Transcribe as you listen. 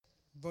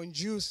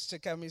Bonjour,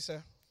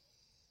 Kamisa.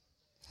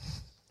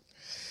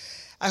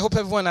 I hope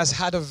everyone has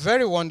had a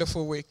very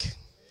wonderful week.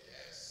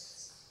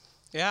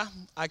 Yeah,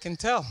 I can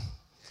tell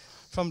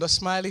from the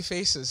smiley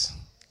faces.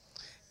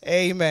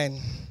 Amen.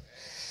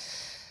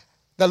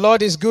 The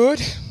Lord is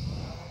good.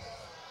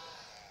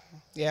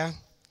 Yeah.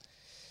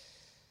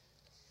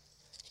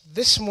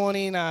 This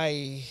morning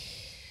I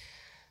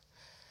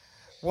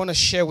want to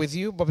share with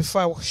you, but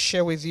before I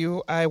share with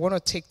you, I want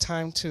to take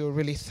time to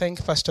really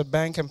thank Pastor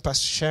Bank and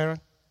Pastor Sharon.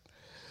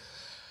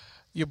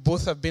 You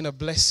both have been a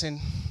blessing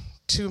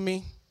to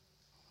me.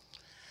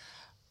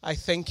 I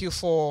thank you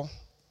for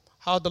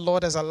how the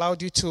Lord has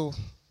allowed you to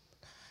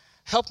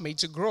help me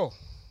to grow.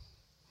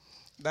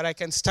 That I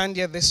can stand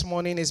here this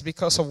morning is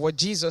because of what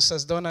Jesus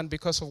has done and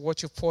because of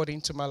what you poured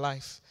into my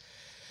life.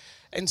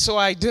 And so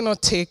I do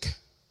not take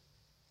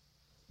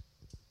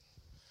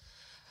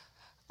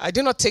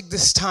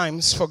these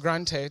times for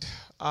granted.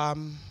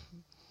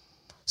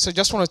 So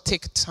just want to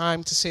take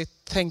time to say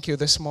thank you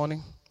this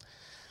morning.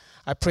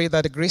 I pray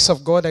that the grace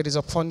of God that is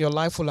upon your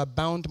life will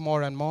abound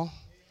more and more.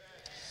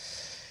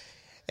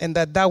 Amen. And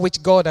that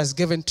which God has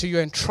given to you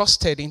and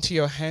trusted into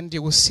your hand,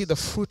 you will see the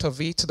fruit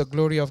of it to the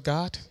glory of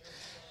God.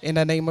 Amen. In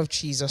the name of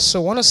Jesus.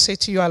 So I want to say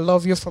to you, I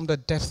love you from the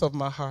depth of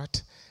my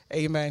heart.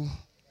 Amen.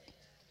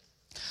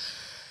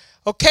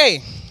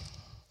 Okay.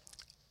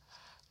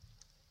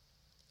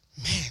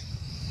 Man.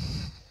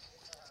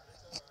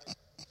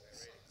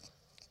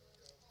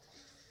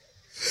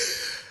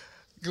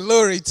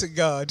 Glory to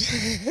God.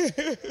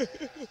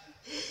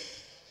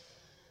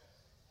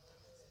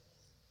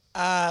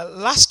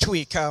 Last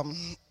week,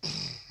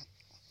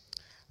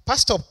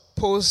 Pastor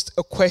posed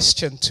a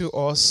question to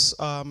us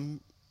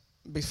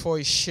before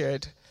he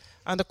shared.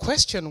 And the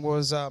question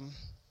was,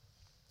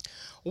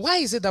 why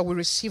is it that we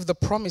receive the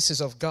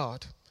promises of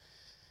God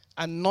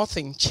and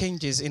nothing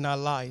changes in our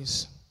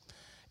lives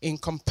in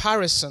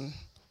comparison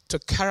to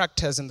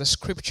characters in the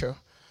scripture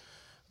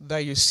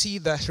that you see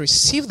that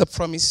receive the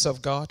promises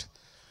of God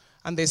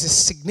and there's a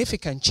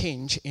significant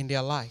change in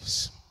their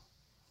lives?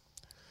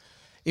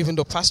 Even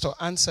though Pastor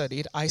answered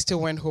it, I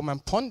still went home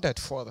and pondered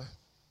further.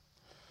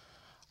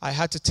 I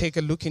had to take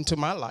a look into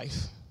my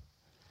life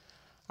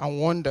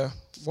and wonder,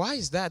 why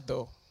is that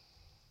though?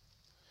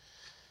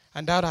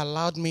 And that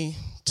allowed me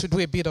to do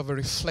a bit of a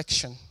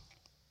reflection.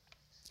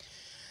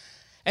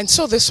 And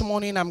so this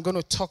morning I'm going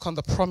to talk on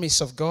the promise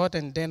of God,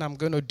 and then I'm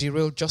going to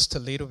derail just a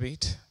little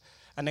bit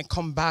and then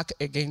come back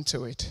again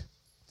to it.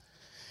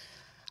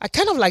 I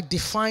kind of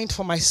defined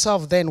for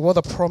myself then what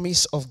the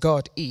promise of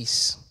God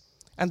is.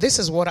 And this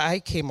is what I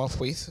came up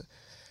with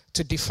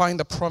to define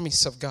the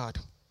promise of God.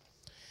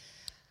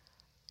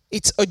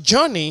 It's a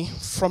journey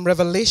from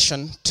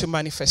revelation to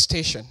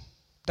manifestation.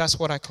 That's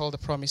what I call the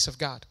promise of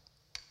God.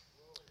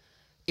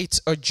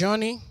 It's a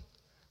journey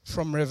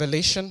from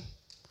revelation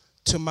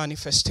to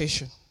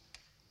manifestation.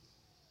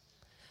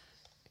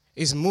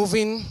 It's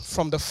moving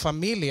from the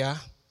familiar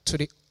to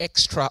the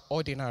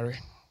extraordinary.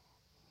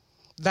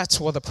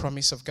 That's what the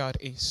promise of God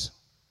is.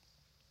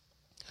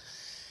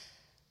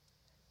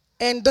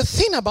 And the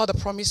thing about the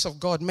promise of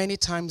God many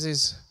times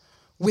is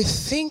we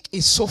think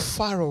it's so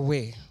far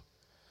away.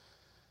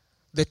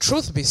 The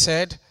truth be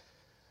said,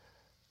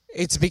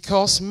 it's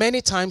because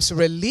many times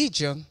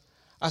religion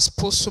has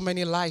posed so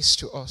many lies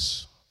to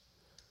us.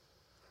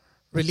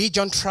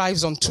 Religion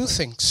thrives on two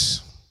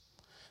things: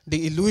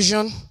 the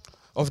illusion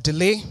of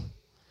delay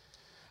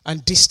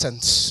and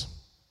distance.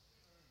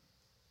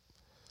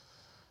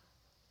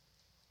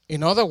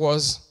 In other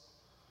words,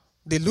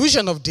 the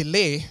illusion of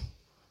delay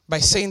by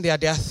saying there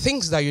are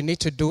things that you need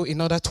to do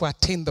in order to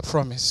attain the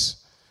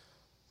promise.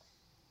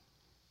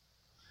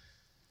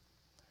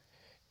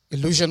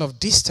 Illusion of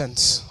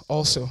distance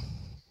also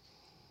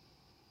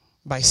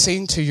by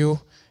saying to you,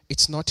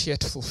 it's not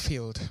yet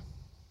fulfilled.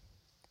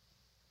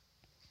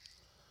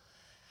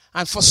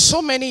 And for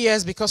so many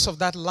years, because of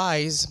that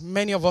lies,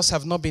 many of us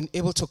have not been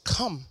able to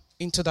come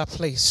into that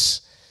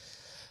place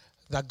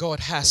that God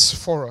has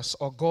for us,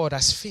 or God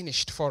has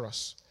finished for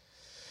us.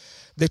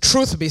 The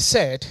truth be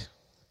said,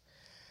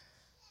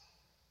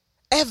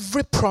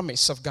 every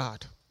promise of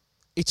God,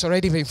 it's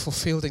already been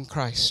fulfilled in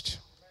Christ.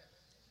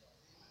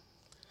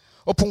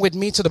 Open with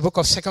me to the book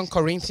of 2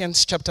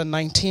 Corinthians chapter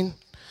 19,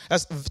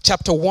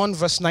 chapter 1,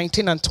 verse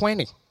 19 and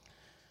 20.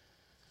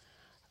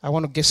 I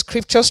want to give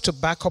scriptures to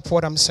back up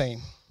what I'm saying.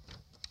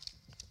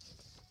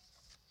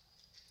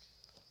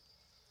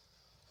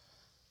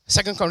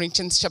 2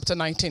 Corinthians chapter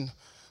 19.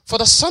 For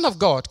the Son of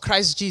God,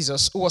 Christ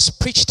Jesus, who was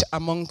preached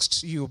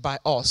amongst you by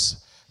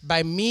us,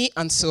 by me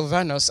and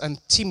Silvanus and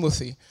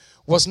Timothy,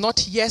 was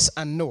not yes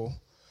and no,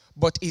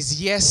 but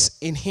is yes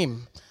in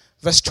him.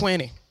 Verse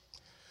 20.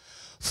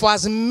 For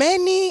as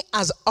many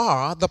as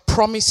are the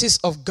promises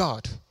of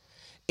God,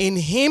 in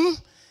him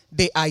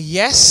they are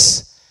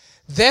yes,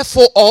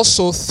 therefore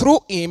also through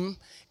him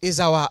is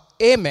our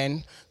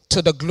amen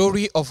to the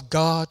glory of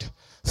God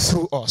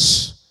through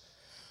us.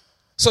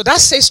 So that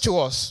says to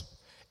us,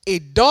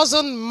 it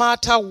doesn't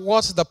matter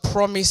what the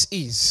promise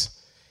is,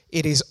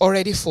 it is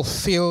already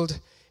fulfilled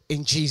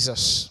in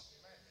Jesus.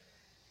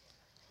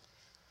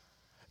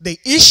 The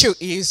issue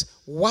is,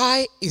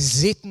 why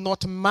is it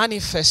not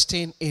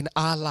manifesting in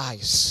our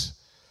lives?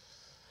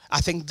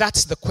 I think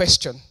that's the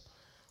question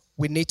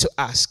we need to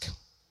ask.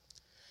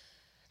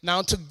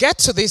 Now, to get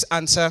to this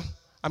answer,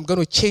 I'm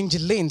going to change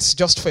lanes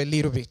just for a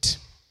little bit.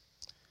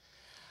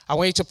 I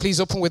want you to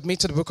please open with me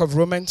to the book of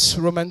Romans,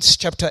 Romans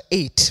chapter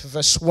 8,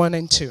 verse 1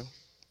 and 2.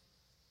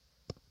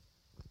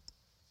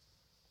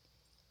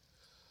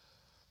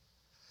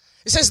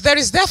 It says, there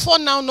is therefore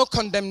now no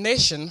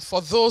condemnation for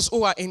those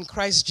who are in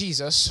Christ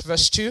Jesus.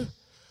 Verse 2.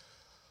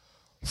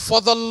 For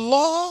the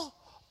law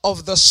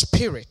of the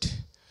Spirit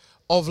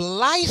of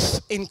life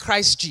in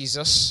Christ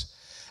Jesus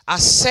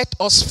has set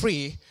us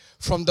free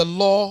from the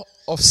law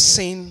of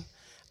sin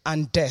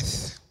and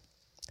death.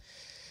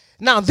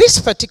 Now, this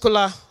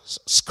particular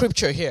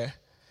scripture here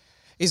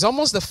is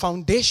almost the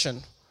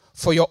foundation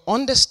for your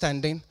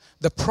understanding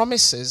the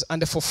promises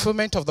and the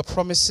fulfillment of the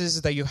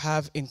promises that you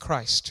have in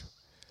Christ.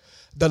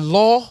 The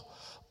law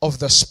of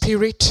the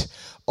Spirit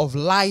of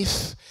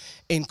life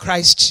in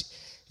Christ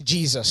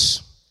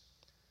Jesus.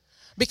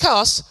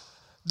 Because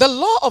the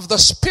law of the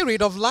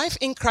Spirit of life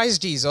in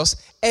Christ Jesus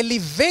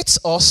elevates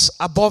us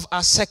above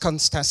our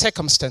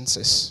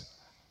circumstances.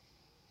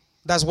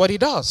 That's what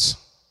it does.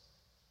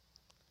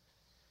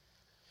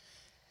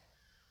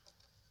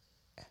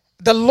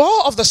 The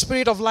law of the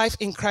Spirit of life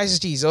in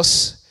Christ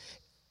Jesus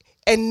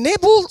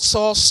enables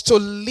us to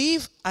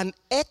live an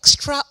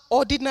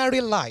extraordinary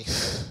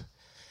life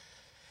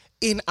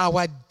in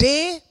our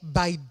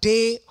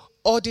day-by-day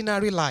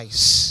ordinary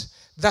lives.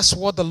 That's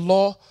what the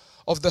law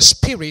of the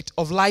Spirit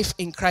of life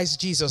in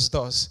Christ Jesus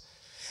does.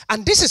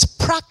 And this is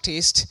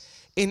practiced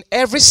in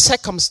every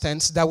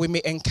circumstance that we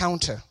may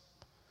encounter.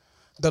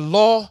 The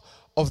law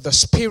of the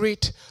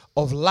Spirit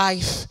of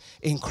life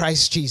in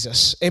Christ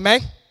Jesus.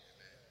 Amen?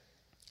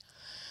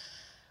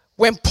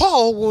 When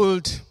Paul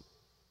would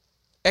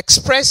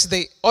express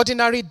the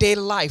ordinary day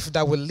life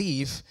that we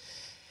live,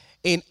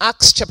 in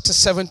Acts chapter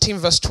 17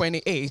 verse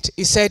 28,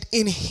 he said,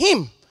 in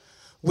him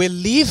we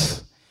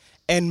live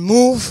and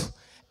move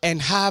and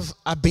have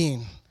a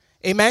being.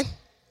 Amen?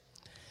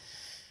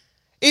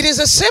 It is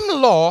the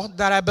same law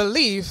that I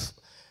believe,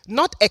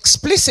 not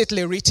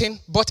explicitly written,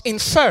 but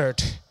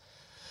inferred,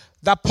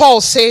 that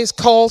Paul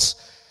calls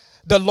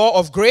the law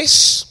of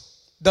grace,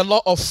 the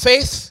law of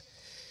faith.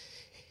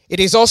 It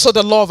is also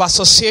the law of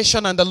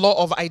association and the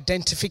law of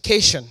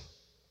identification.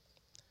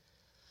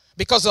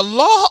 Because the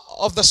law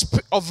of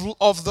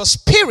the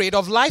Spirit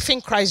of life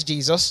in Christ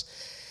Jesus,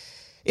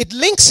 it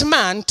links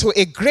man to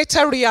a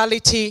greater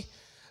reality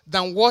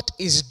than what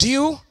is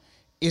due,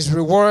 is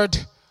reward,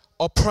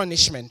 or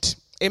punishment.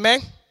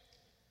 Amen?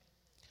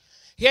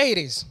 Here it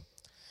is.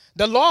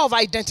 The law of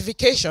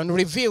identification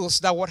reveals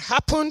that what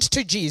happened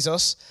to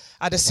Jesus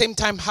at the same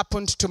time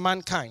happened to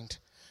mankind.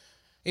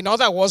 In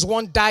other words,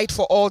 one died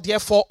for all,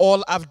 therefore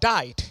all have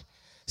died.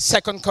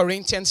 2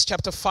 Corinthians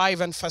chapter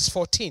 5 and verse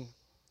 14.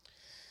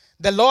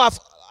 The law of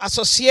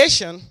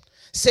association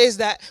says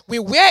that we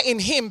were in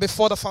him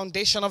before the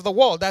foundation of the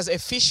world. That's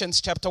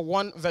Ephesians chapter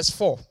 1 verse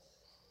 4.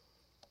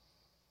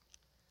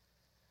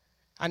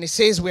 And it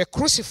says we're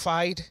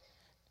crucified,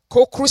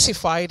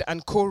 co-crucified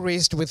and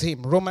co-raised with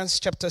him. Romans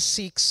chapter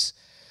 6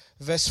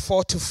 verse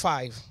 4 to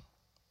 5.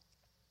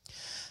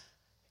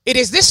 It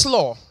is this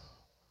law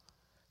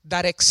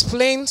that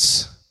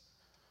explains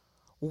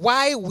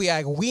why we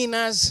are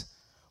winners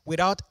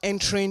without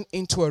entering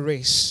into a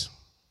race.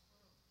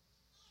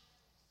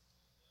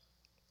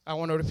 I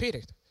want to repeat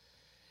it.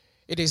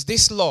 It is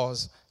these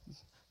laws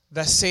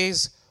that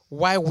says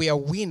why we are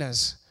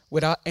winners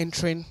without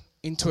entering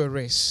into a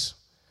race.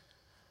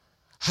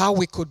 How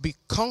we could be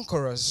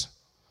conquerors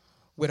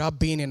without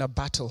being in a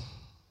battle.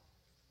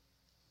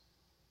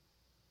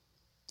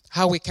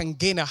 How we can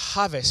gain a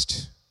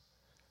harvest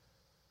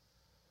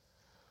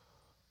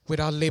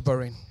without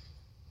laboring.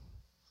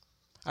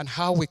 And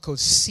how we could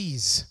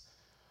cease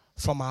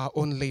from our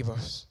own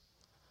labors.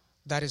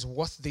 That is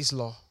what this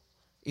law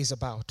is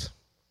about.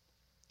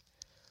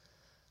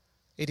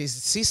 It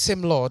is this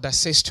same law that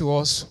says to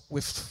us,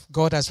 if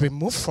God has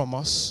removed from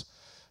us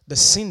the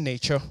sin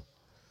nature,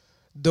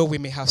 though we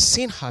may have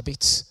sin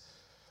habits,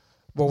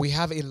 but we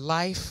have a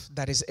life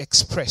that is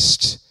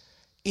expressed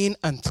in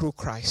and through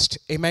Christ.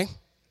 Amen?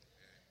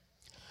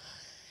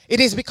 It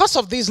is because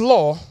of this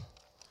law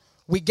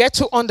we get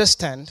to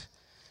understand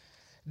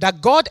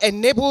that God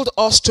enabled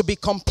us to be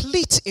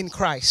complete in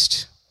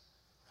Christ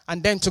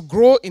and then to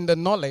grow in the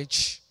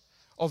knowledge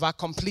of our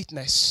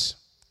completeness.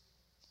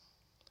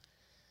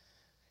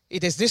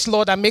 It is this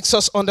law that makes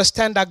us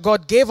understand that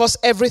God gave us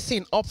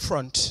everything up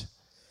front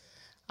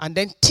and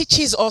then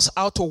teaches us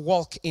how to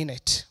walk in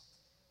it.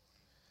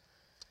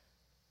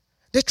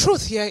 The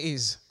truth here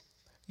is,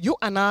 you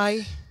and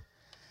I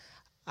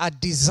are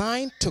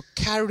designed to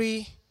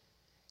carry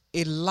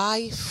a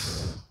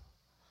life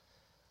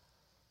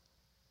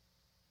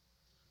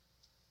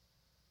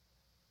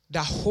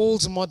that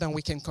holds more than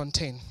we can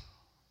contain.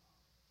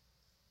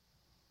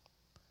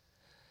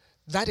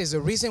 That is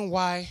the reason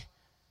why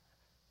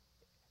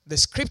the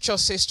scripture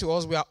says to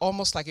us we are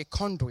almost like a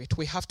conduit.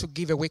 We have to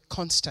give away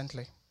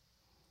constantly.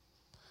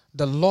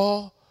 The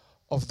law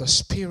of the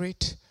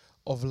Spirit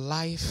of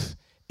life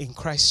in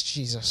Christ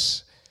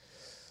Jesus.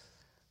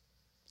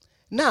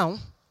 Now,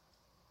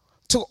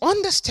 to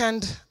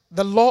understand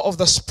the law of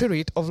the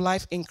Spirit of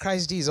life in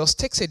Christ Jesus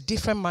takes a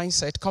different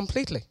mindset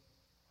completely.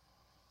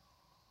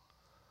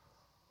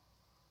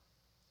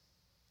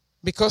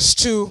 Because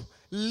to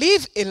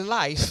live a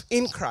life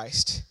in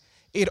Christ,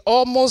 it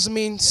almost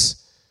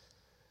means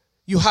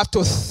you have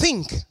to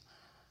think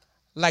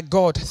like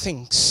God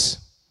thinks.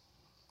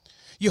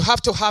 You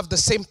have to have the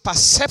same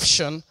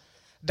perception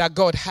that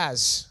God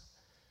has.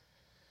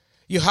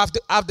 You have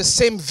to have the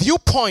same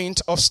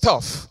viewpoint of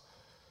stuff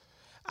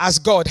as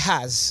God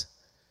has.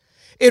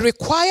 It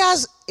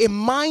requires a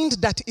mind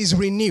that is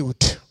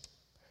renewed.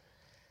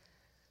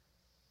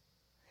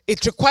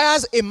 It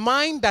requires a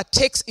mind that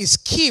takes its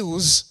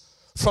cues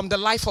from the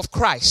life of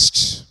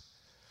Christ.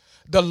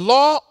 The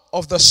law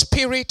of the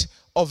Spirit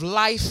of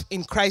life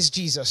in Christ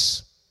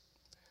Jesus.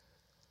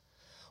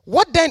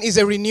 What then is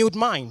a renewed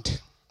mind?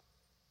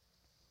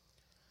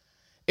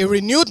 A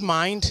renewed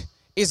mind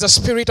is a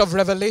spirit of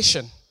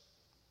revelation.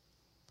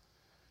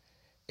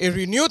 A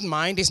renewed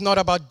mind is not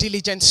about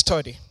diligent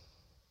study.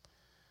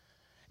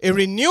 A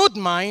renewed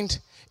mind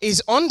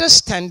is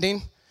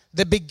understanding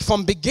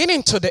from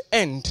beginning to the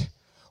end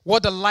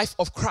what the life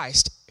of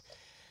Christ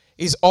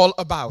is all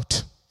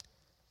about.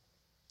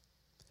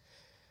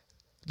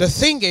 The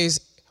thing is,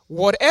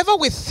 whatever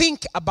we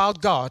think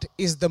about God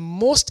is the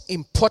most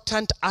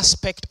important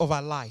aspect of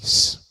our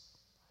lives.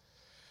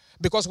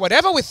 Because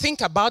whatever we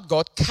think about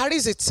God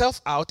carries itself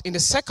out in the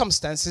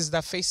circumstances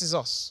that faces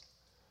us.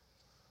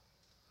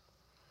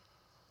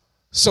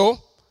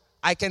 So,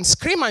 I can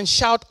scream and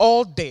shout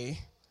all day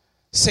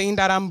saying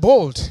that I'm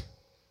bold.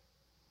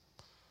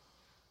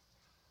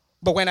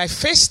 But when I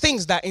face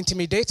things that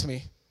intimidate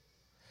me,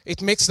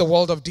 it makes the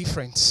world of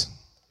difference.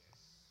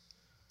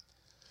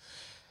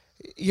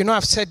 You know,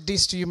 I've said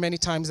this to you many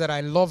times that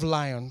I love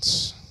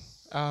lions.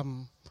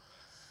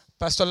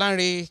 Pastor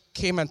Larry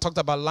came and talked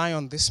about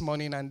lion this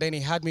morning, and then he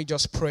had me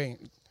just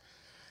praying.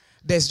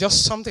 There's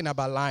just something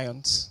about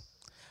lions.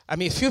 I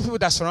mean, a few people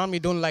that surround me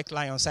don't like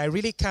lions. I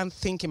really can't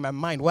think in my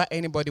mind why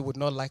anybody would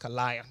not like a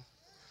lion.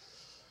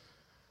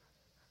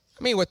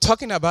 I mean, we're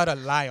talking about a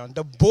lion,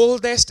 the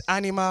boldest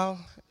animal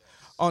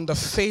on the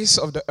face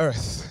of the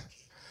earth.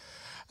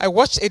 I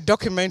watched a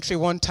documentary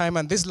one time,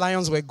 and these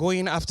lions were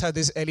going after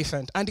this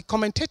elephant. And the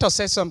commentator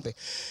said something.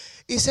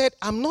 He said,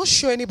 I'm not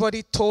sure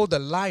anybody told the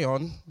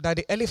lion that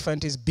the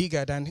elephant is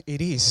bigger than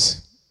it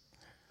is.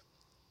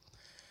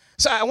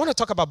 So I want to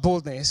talk about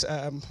boldness,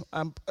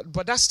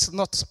 but that's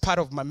not part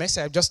of my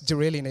message. I'm just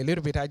derailing a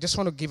little bit. I just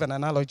want to give an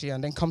analogy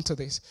and then come to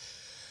this.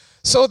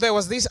 So there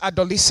was these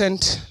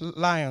adolescent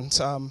lions.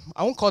 I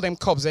won't call them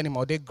cubs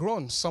anymore. They're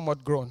grown,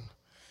 somewhat grown.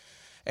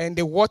 And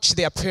they watch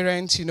their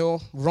parents,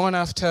 run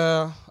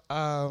after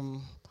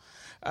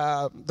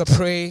the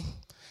prey,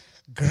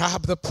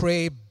 grab the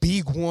prey,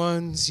 big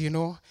ones,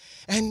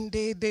 And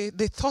they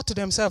thought to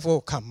themselves,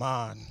 oh, come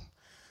on.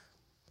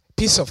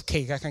 Piece of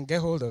cake, I can get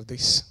hold of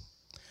this.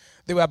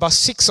 There were about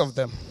 6 of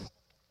them.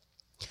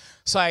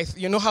 So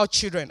you know how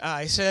children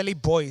are, especially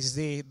boys,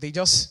 they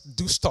just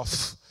do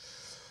stuff.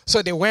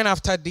 So they went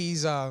after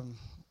these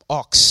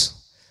ox.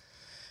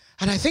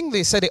 And I think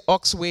they said the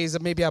ox weighs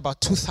maybe about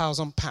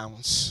 2,000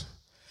 pounds.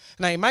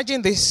 Now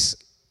imagine these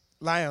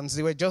lions,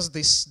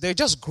 they're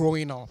just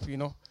growing up,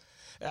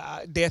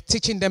 They're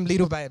teaching them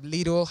little by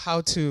little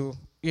how to,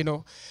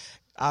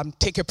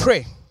 take a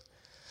prey.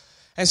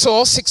 And so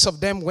all 6 of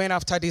them went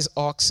after this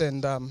ox,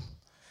 and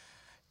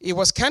it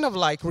was kind of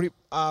like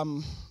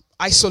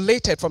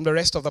isolated from the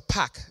rest of the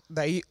pack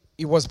that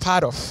he was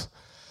part of.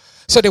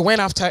 So they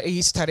went after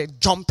it, started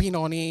jumping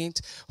on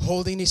it,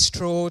 holding his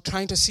throat,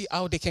 trying to see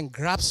how they can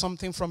grab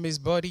something from his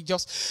body,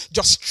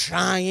 just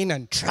trying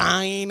and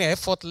trying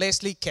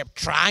effortlessly, kept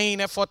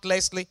trying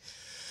effortlessly.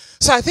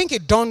 So I think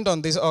it dawned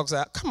on these ox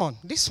that, come on,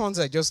 these ones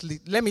are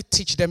let me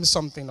teach them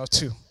something or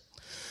two.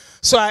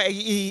 So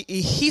he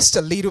hissed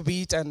a little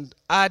bit and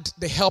had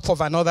the help of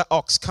another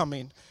ox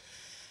coming.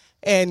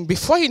 And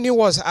before he knew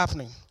what was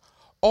happening,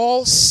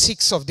 all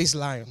 6 of these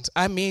lions,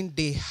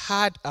 they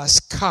had a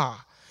scar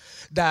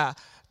that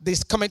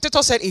this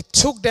commentator said it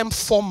took them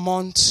 4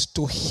 months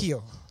to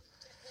heal.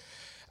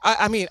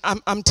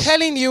 I'm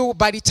telling you,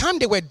 by the time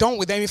they were done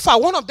with them, in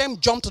fact, one of them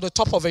jumped to the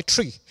top of a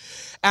tree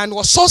and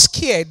was so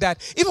scared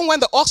that even when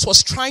the ox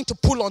was trying to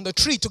pull on the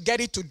tree to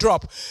get it to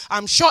drop,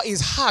 I'm sure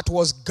his heart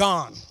was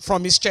gone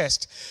from his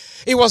chest.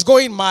 He was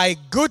going, my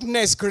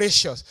goodness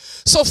gracious.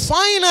 So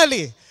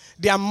finally,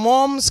 their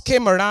moms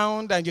came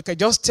around, and you could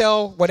just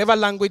tell whatever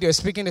language you're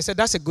speaking, they said,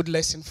 that's a good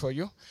lesson for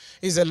you.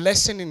 It's a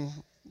lesson in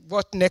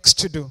what next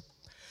to do.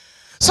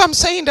 So I'm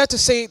saying that to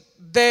say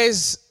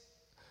there's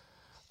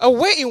a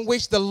way in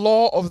which the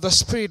law of the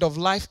Spirit of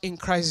life in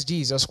Christ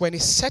Jesus, when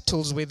it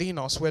settles within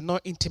us, we're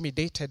not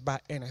intimidated by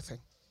anything.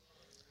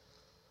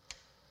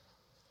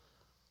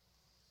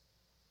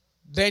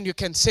 Then you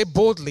can say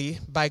boldly,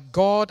 by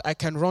God I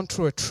can run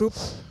through a troop,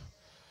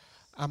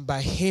 and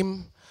by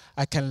Him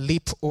I can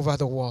leap over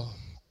the wall.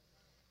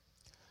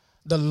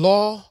 The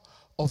law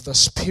of the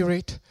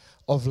Spirit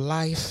of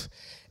life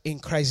in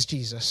Christ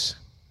Jesus.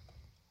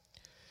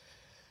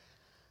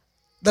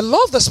 The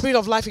law of the Spirit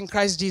of life in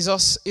Christ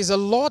Jesus is a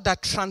law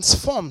that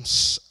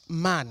transforms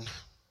man.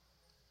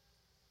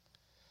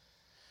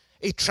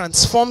 It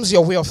transforms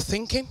your way of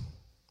thinking,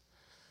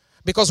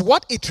 because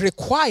what it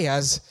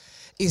requires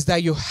is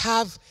that you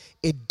have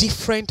a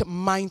different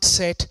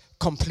mindset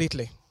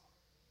completely.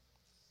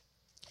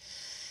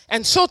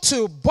 And so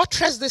to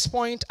buttress this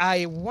point,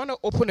 I want to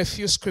open a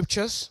few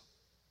scriptures.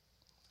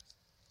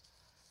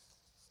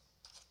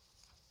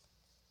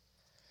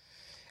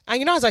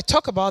 And as I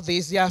talk about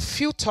this, there are a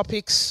few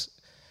topics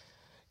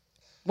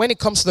when it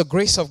comes to the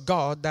grace of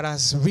God that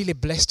has really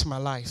blessed my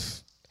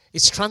life.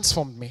 It's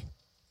transformed me.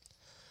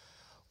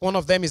 One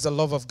of them is the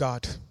love of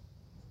God.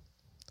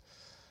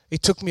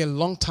 It took me a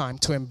long time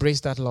to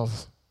embrace that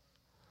love.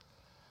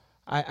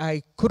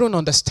 I couldn't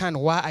understand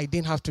why I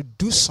didn't have to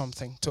do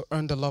something to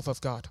earn the love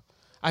of God.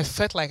 I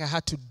felt like I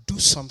had to do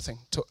something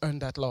to earn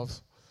that love.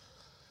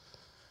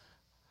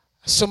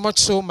 So much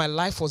so, my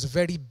life was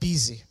very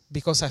busy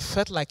because I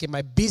felt like in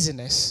my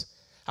busyness,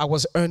 I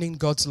was earning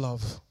God's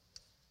love.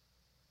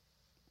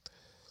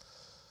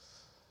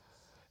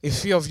 A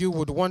few of you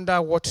would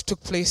wonder what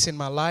took place in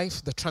my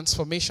life, the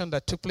transformation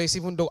that took place,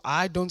 even though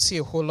I don't see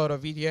a whole lot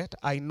of it yet.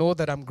 I know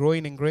that I'm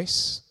growing in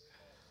grace.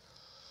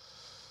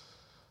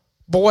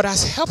 But what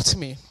has helped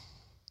me,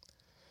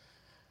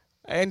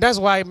 and that's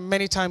why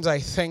many times I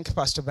thank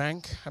Pastor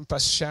Bank and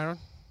Pastor Sharon,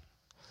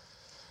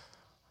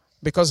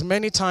 because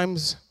many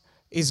times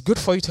it's good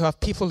for you to have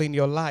people in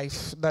your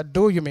life that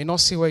though you may not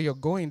see where you're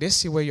going, they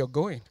see where you're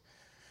going,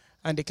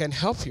 and they can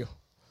help you,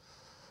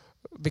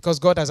 because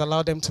God has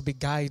allowed them to be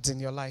guides in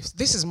your life.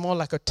 This is more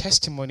like a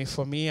testimony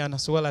for me, and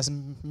as well as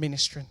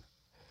ministering.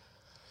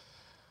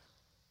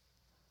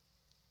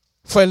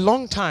 For a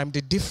long time,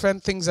 the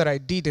different things that I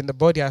did in the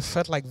body, I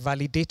felt like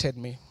validated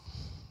me.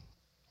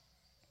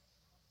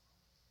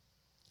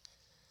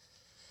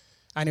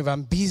 And if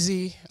I'm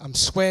busy, I'm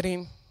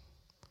sweating,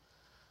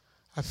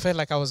 I felt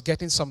like I was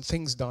getting some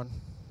things done.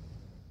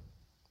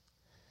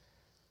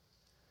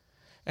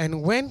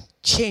 And when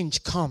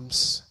change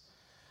comes,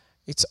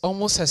 it's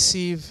almost as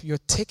if you're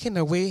taking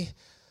away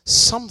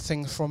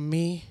something from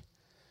me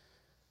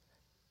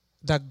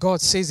that God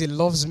says He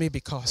loves me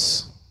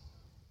because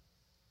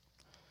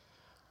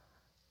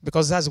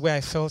that's where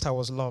I felt I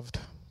was loved.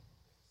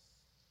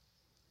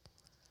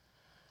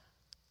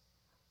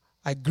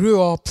 I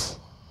grew up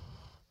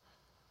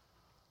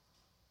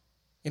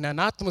in an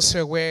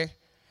atmosphere where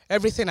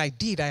everything I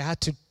did, I had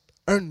to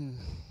earn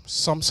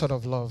some sort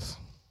of love.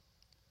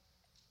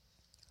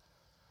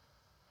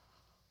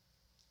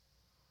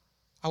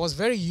 I was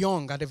very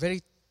young, at a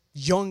very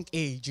young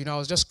age. I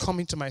was just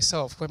coming to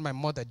myself when my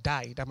mother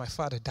died and my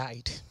father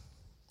died.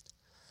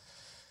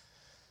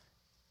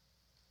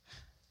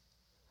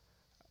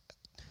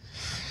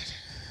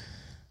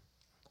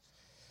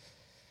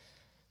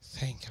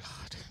 Thank you,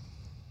 Lord.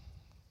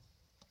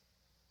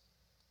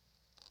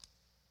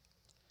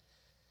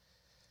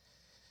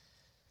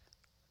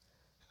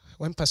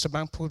 When Pastor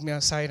Bank pulled me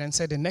aside and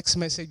said, the next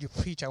message you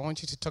preach, I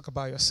want you to talk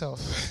about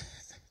yourself.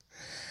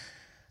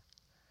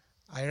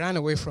 I ran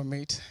away from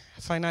it.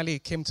 Finally, he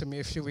came to me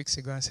a few weeks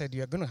ago and said,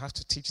 you're going to have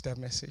to teach that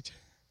message.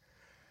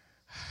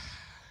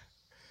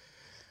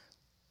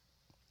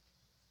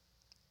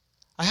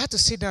 I had to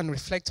sit down and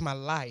reflect my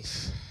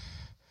life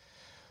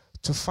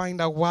to find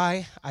out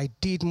why I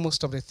did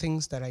most of the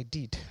things that I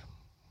did.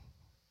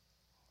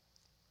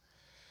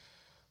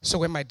 So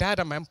when my dad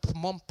and my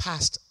mom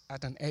passed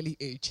at an early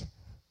age,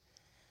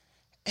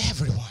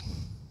 everyone,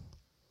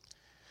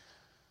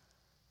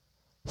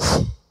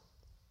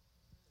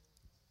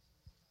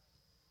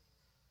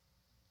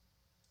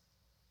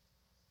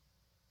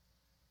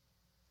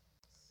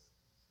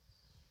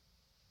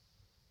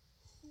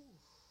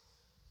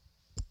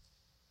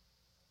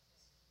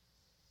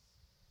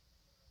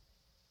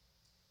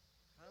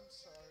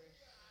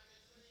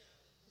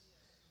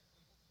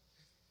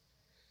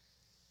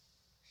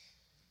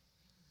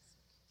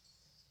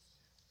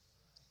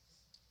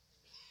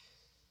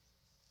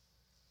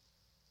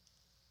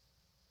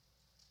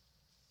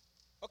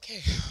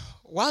 okay,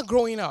 while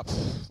growing up,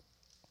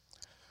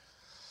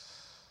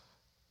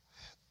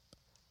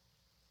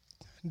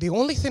 the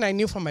only thing I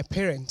knew from my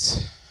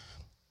parents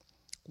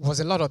was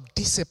a lot of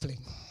discipline.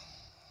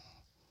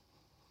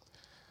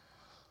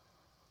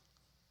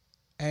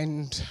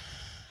 And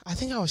I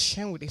think I was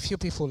sharing with a few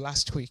people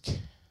last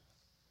week.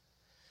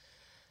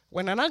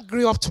 When I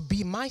grew up to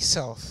be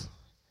myself,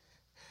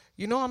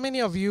 you know how many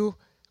of you,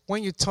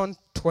 when you turn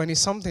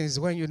 20-something, is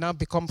when you now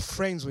become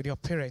friends with your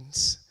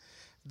parents.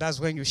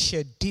 That's when you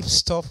share deep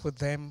stuff with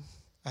them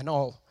and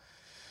all.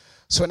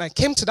 So when I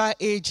came to that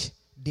age,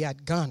 they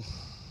had gone.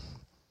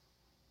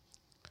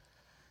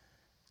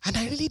 And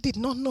I really did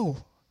not know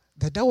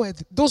that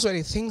those were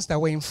the things that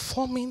were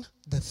informing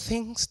the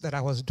things that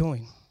I was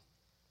doing.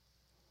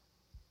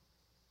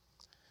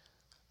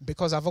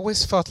 Because I've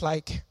always felt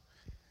like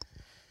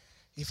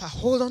if I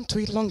hold on to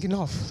it long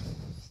enough,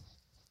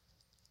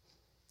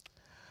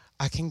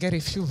 I can get a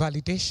few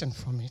validation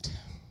from it.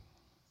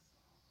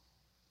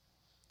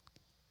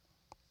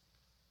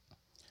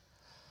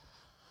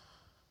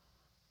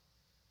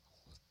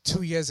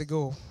 Two years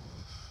ago,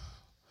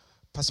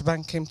 Pastor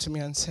Bank came to me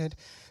and said,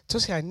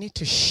 Tosin, I need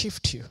to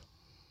shift you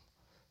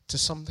to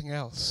something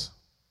else.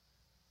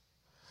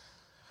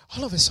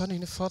 All of a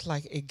sudden, it felt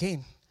like,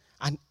 again,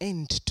 an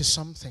end to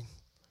something.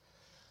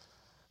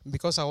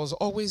 Because I was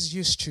always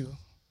used to,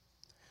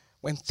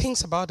 when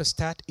things about to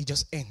start, it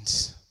just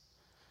ends.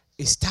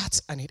 It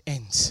starts and it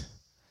ends.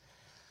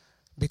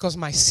 Because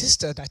my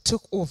sister that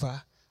took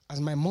over as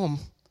my mom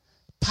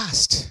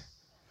passed.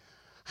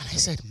 And I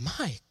said,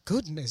 my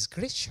goodness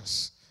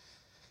gracious.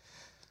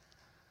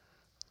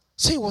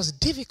 So it was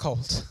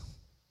difficult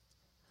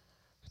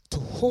to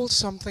hold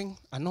something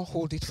and not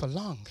hold it for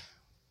long.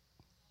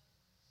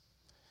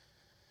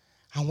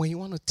 And when you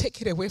want to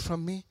take it away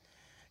from me,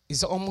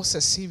 it's almost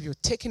as if you're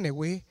taking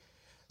away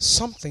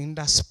something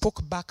that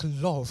spoke back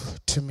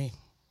love to me.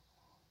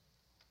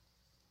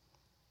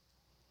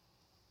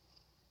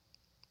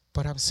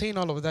 But I'm saying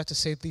all of that to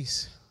say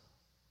this.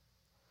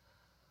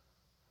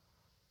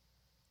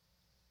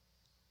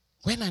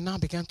 When I now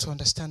began to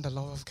understand the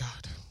love of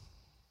God,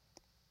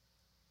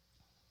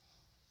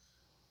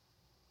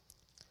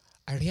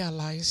 I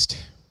realized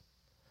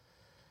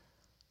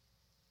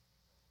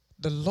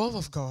the love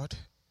of God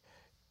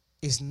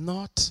is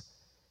not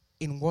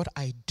in what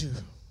I do.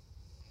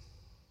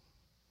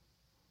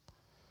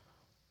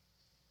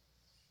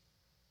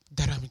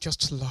 That I'm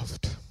just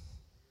loved.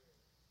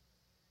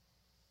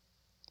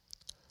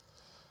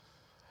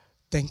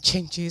 Then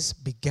changes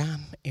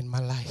began in my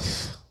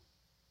life.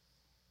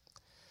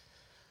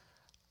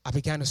 I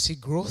began to see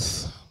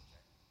growth.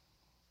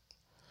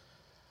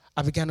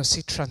 I began to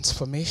see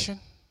transformation.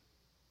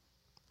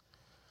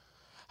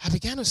 I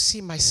began to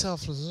see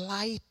myself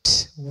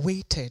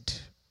light-weighted.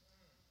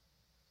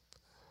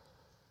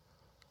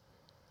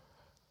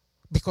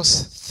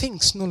 Because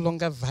things no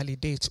longer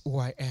validate who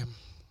I am.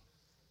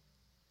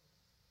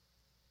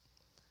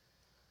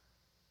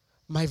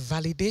 My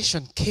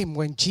validation came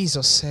when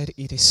Jesus said,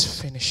 it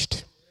is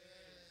finished.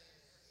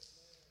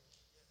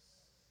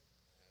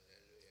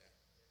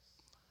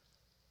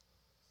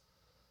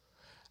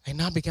 I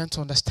now began to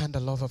understand the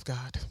love of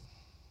God.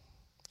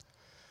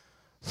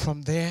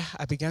 From there,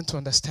 I began to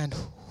understand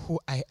who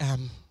I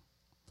am.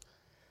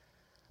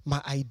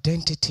 My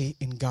identity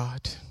in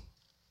God.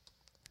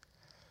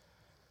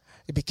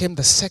 It became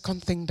the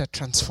second thing that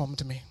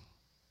transformed me.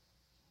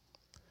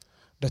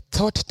 The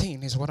third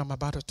thing is what I'm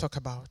about to talk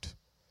about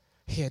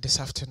here this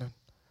afternoon.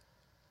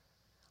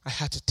 I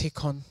had to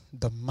take on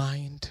the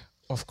mind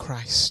of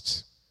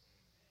Christ.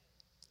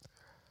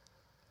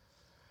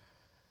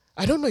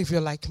 I don't know if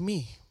you're like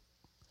me.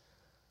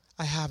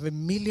 I have a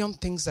million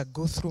things that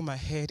go through my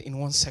head in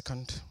 1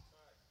 second.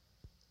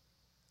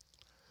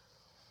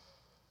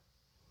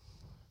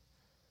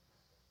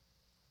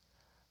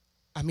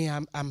 I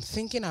mean, I'm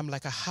thinking I'm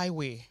like a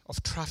highway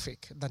of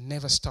traffic that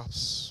never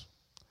stops.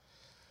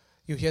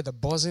 You hear the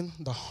buzzing,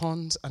 the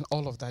horns, and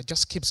all of that. It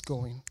just keeps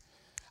going.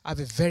 I have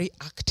a very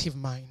active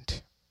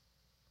mind.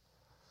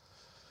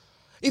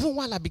 Even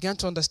while I began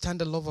to understand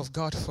the love of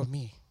God for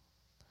me,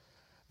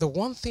 the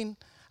one thing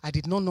I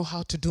did not know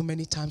how to do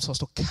many times was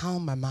to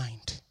calm my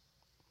mind.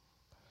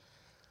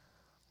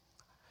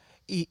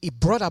 It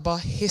brought about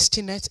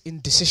hastiness in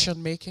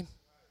decision making.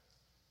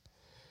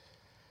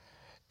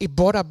 It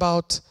brought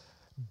about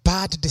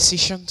bad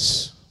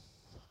decisions.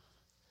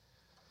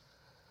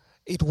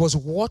 It was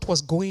what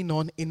was going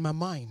on in my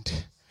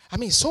mind. I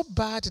mean, so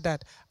bad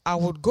that I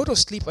would go to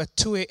sleep at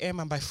 2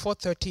 a.m. and by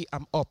 4:30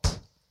 I'm up.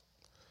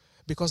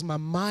 Because my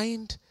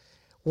mind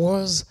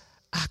was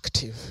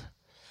active.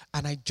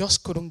 And I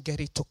just couldn't get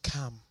it to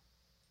calm.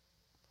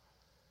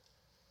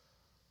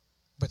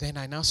 But then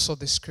I now saw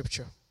this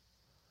scripture.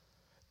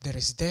 There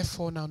is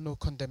therefore now no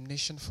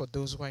condemnation for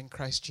those who are in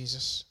Christ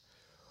Jesus,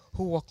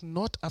 who walk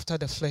not after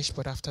the flesh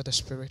but after the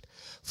Spirit.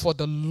 For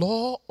the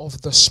law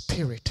of the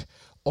Spirit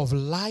of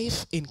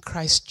life in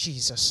Christ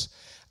Jesus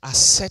has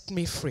set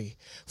me free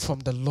from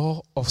the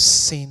law of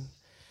sin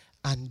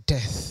and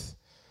death.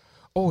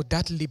 Oh,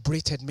 that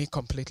liberated me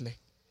completely.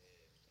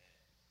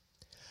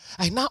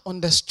 I now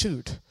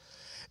understood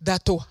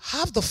that to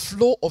have the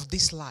flow of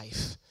this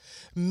life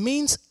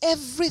means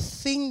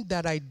everything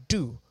that I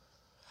do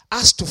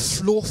has to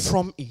flow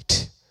from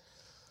it.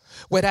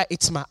 Whether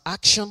it's my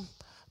action,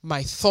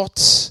 my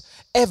thoughts,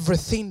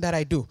 everything that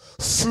I do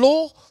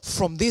flow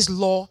from this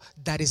law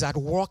that is at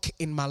work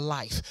in my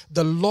life.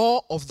 The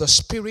law of the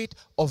Spirit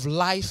of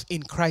life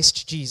in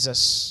Christ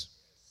Jesus.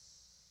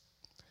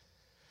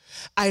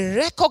 I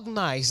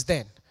recognize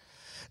then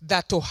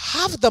that to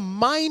have the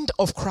mind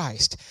of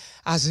Christ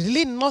has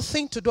really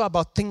nothing to do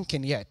about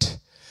thinking yet.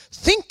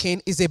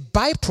 Thinking is a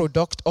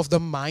byproduct of the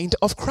mind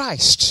of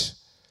Christ.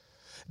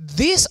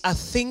 These are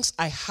things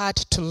I had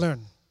to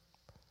learn.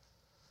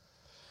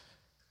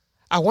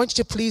 I want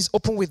you to please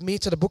open with me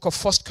to the book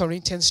of 1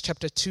 Corinthians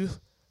chapter 2.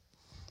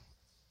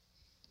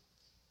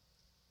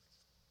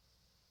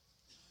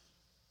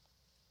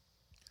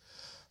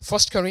 1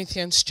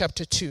 Corinthians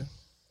chapter 2,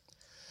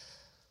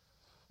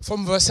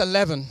 from verse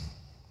 11.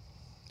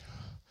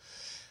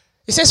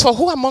 It says, "For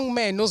who among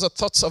men knows the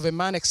thoughts of a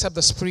man except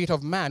the spirit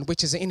of man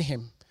which is in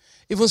him?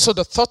 Even so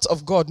the thoughts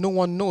of God no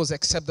one knows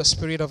except the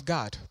Spirit of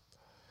God.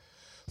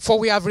 For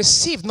we have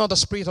received not the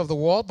spirit of the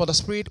world, but the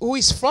Spirit who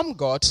is from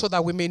God, so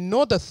that we may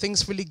know the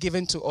things freely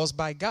given to us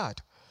by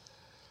God.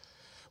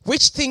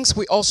 Which things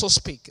we also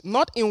speak,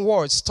 not in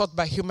words taught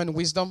by human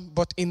wisdom,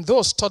 but in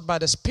those taught by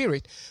the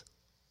Spirit,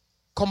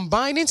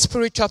 combining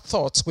spiritual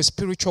thoughts with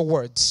spiritual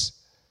words.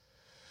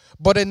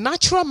 But a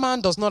natural man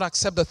does not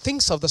accept the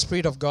things of the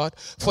Spirit of God,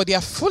 for they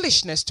are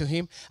foolishness to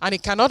him, and he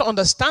cannot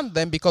understand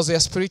them because they are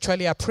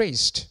spiritually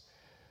appraised.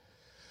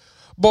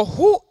 But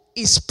who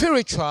is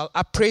spiritual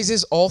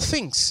appraises all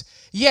things,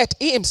 yet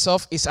he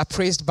himself is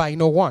appraised by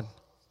no one.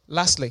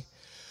 Lastly,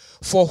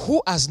 for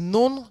who has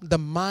known the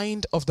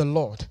mind of the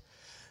Lord,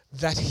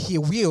 that he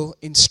will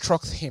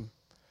instruct him?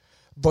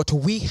 But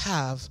we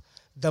have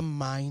the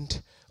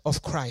mind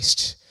of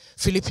Christ."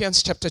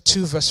 Philippians chapter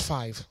 2 verse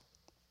 5.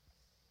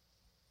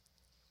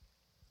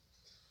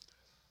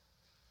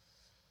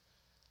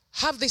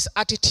 "Have this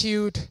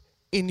attitude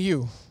in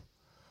you,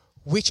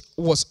 which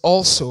was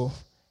also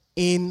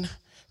in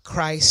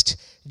Christ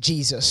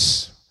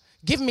Jesus."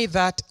 Give me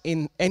that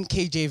in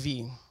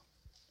NKJV.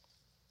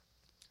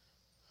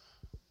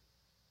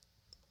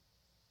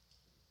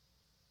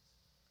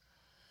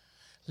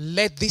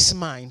 "Let this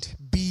mind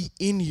be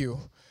in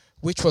you,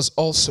 which was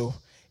also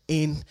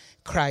in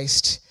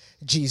Christ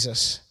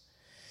Jesus."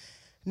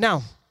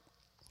 Now,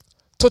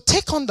 to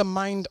take on the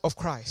mind of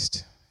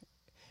Christ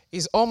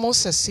is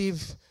almost as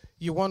if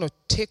you want to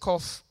take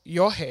off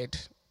your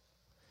head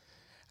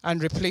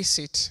and replace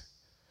it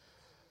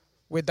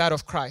with that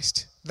of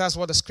Christ. That's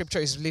what the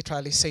scripture is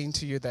literally saying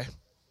to you there.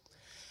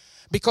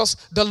 Because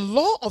the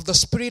law of the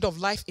Spirit of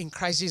life in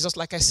Christ Jesus,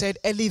 like I said,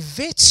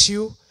 elevates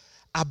you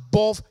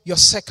above your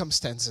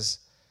circumstances.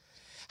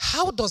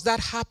 How does that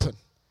happen?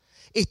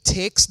 It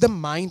takes the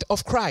mind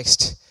of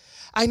Christ.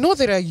 I know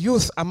there are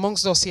youth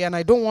amongst us here, and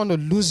I don't want to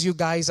lose you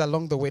guys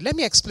along the way. Let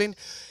me explain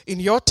in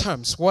your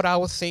terms what I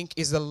would think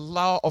is the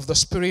law of the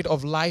Spirit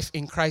of life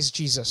in Christ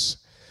Jesus.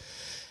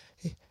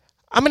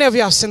 How many of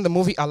you have seen the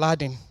movie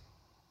Aladdin?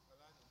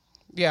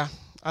 Yeah,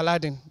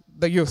 Aladdin,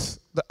 the youth,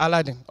 the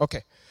Aladdin.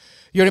 Okay.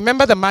 You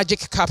remember the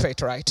magic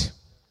carpet, right?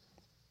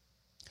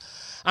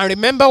 And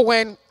remember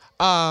when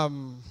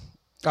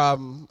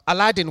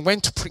Aladdin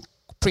went to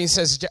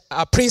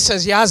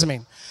Princess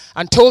Yasmin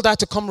and told her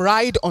to come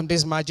ride on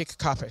this magic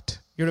carpet.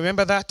 You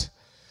remember that?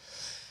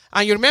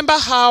 And you remember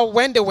how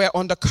when they were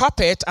on the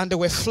carpet and they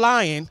were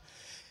flying,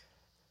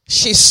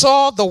 she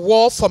saw the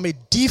world from a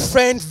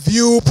different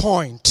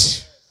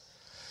viewpoint.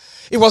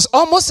 It was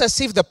almost as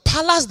if the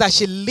palace that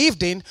she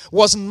lived in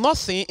was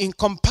nothing in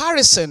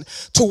comparison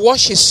to what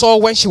she saw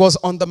when she was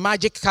on the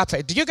magic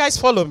carpet. Do you guys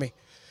follow me?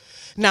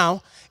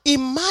 Now,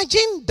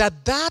 imagine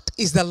that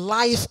is the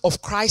life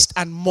of Christ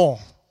and more.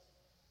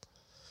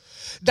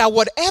 That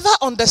whatever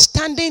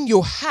understanding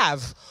you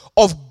have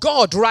of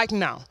God right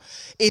now,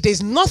 it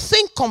is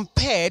nothing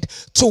compared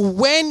to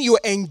when you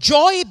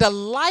enjoy the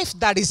life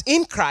that is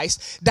in Christ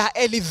that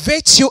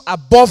elevates you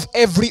above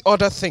every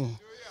other thing.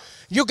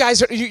 You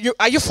guys,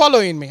 are you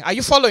following me? Are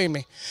you following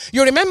me?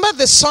 You remember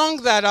the song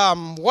that,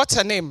 what's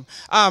her name?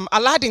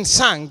 Aladdin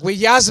sang with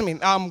Yasmin,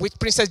 with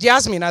Princess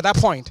Yasmin at that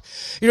point.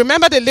 You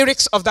remember the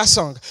lyrics of that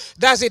song?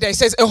 That's it. It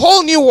says, a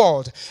whole new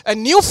world, a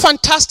new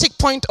fantastic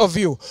point of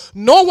view.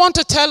 No one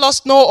to tell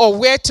us no or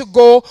where to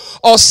go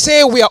or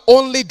say we are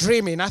only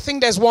dreaming. I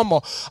think there's one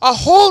more. A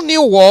whole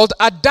new world,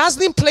 a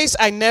dazzling place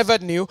I never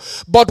knew.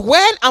 But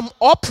when I'm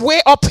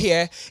way up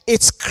here,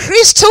 it's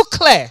crystal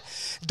clear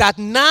that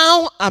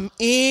now I'm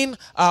in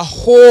a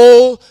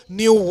whole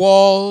new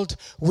world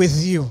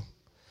with you.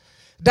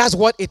 That's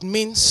what it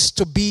means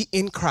to be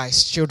in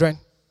Christ, children.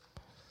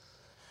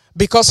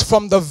 Because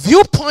from the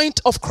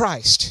viewpoint of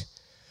Christ,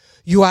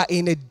 you are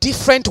in a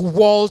different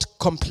world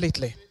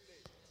completely.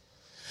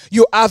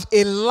 You have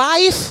a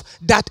life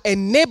that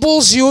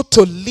enables you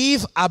to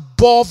live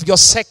above your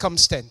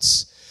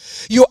circumstance.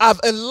 You have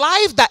a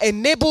life that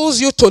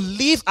enables you to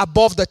live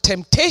above the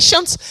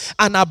temptations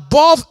and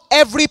above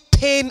every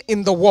pain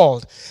in the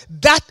world.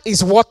 That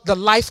is what the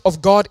life of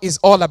God is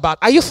all about.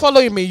 Are you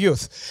following me,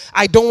 youth?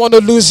 I don't want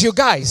to lose you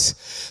guys.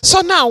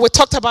 So now we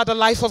talked about the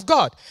life of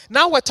God.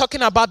 Now we're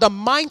talking about the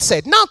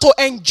mindset. Now to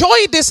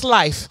enjoy this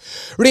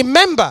life,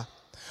 remember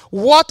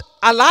what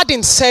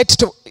Aladdin said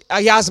to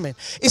Yasmin.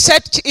 He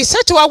said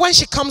to her when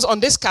she comes on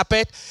this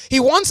carpet, he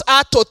wants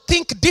her to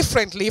think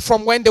differently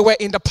from when they were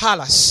in the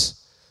palace.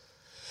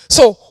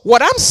 So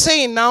what I'm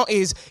saying now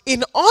is,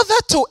 in order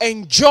to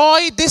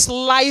enjoy this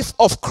life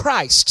of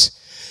Christ,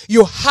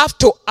 you have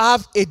to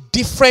have a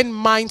different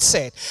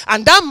mindset.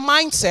 And that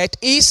mindset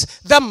is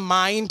the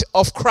mind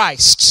of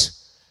Christ.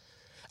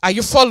 Are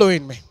you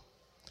following me?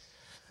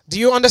 Do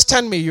you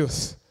understand me,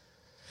 youth?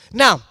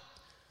 Now,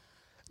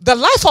 the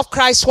life of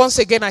Christ, once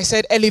again, I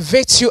said,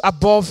 elevates you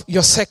above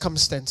your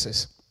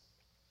circumstances.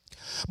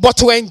 But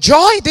to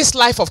enjoy this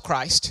life of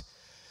Christ,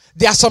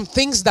 there are some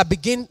things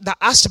that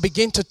has to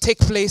begin to take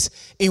place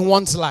in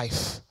one's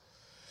life.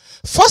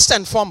 First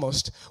and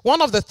foremost,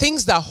 one of the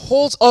things that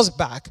holds us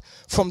back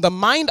from the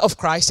mind of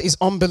Christ is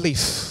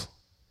unbelief.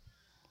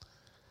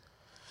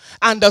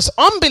 And this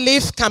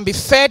unbelief can be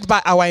fed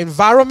by our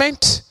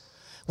environment,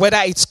 whether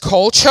it's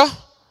culture.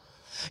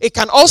 It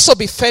can also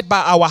be fed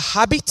by our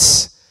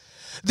habits.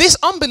 This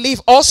unbelief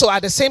also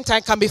at the same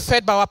time can be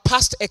fed by our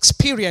past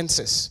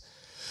experiences.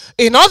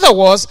 In other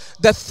words,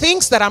 the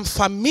things that I'm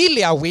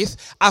familiar with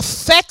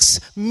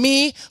affects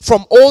me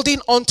from holding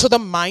on to the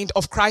mind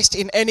of Christ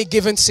in any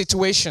given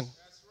situation.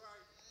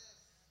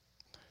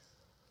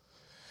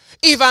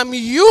 If I'm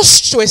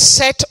used to a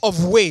set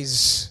of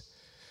ways,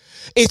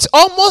 it's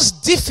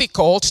almost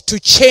difficult to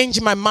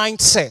change my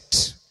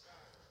mindset.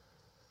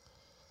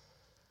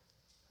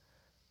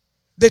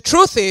 The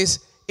truth is,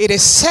 it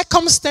is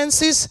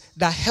circumstances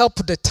that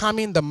help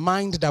determine the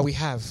mind that we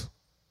have.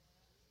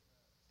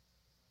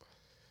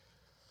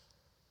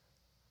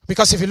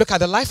 Because if you look at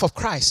the life of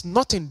Christ,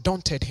 nothing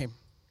daunted him.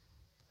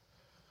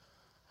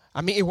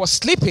 I mean, he was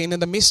sleeping in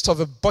the midst of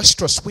a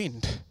boisterous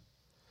wind.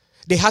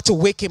 They had to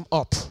wake him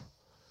up.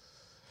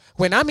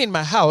 When I'm in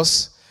my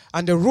house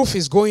and the roof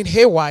is going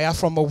haywire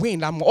from a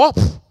wind, I'm up.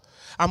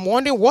 I'm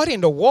wondering, what in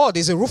the world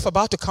is the roof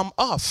about to come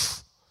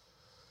off?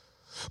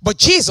 But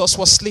Jesus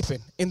was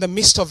sleeping in the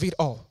midst of it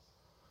all.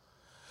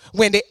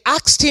 When they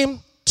asked him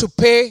to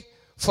pay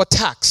for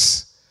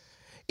tax,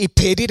 he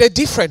paid it a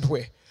different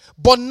way.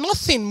 But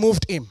nothing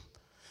moved him,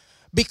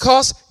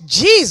 because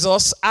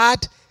Jesus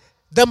had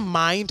the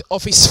mind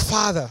of his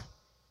Father.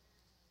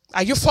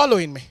 Are you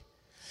following me?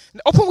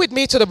 Open with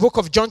me to the book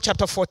of John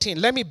chapter 14.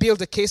 Let me build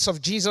the case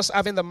of Jesus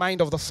having the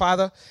mind of the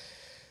Father.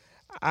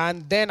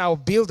 And then I'll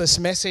build this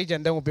message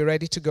and then we'll be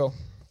ready to go.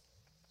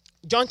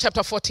 John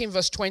chapter 14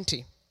 verse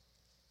 20.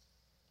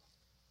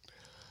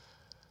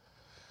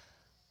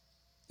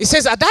 It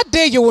says, at that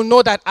day you will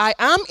know that I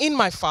am in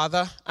my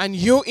Father and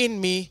you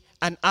in me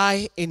and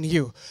I in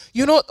you.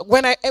 You know,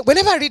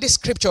 whenever I read this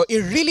scripture, it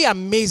really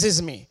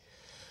amazes me.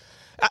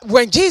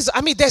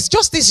 There's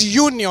just this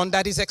union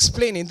that is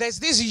explaining. There's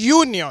this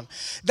union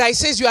that it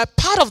says you are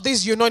part of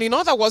this union. In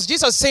other words,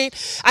 Jesus saying,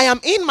 I am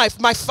in my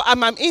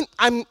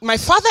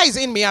Father is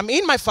in me. I'm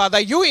in my Father.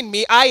 You in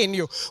me. I in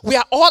you. We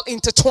are all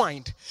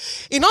intertwined.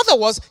 In other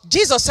words,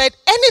 Jesus said,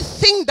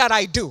 anything that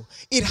I do,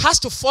 it has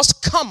to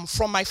first come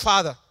from my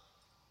Father.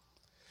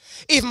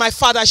 If my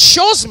Father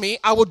shows me,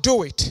 I will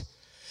do it.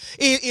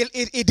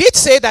 He did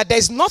say that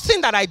there's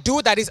nothing that I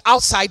do that is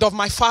outside of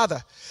my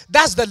Father.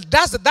 That's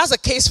the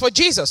case for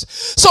Jesus.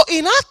 So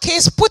in our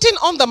case, putting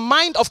on the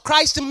mind of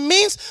Christ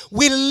means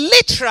we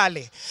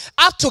literally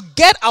have to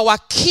get our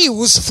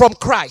cues from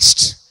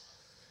Christ.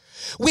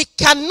 We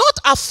cannot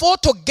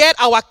afford to get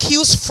our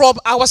cues from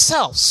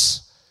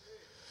ourselves.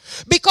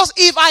 Because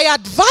if I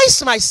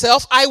advise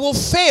myself, I will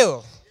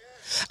fail.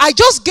 I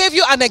just gave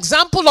you an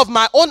example of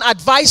my own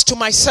advice to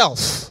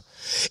myself.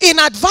 In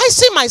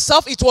advising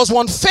myself, it was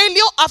one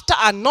failure after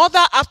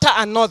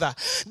another,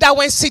 that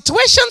when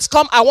situations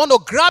come, I want to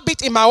grab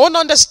it in my own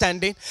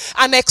understanding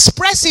and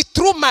express it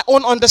through my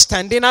own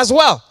understanding as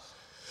well.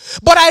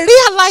 But I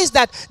realized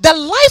that the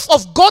life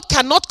of God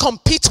cannot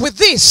compete with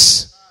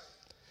this.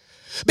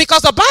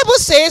 Because the Bible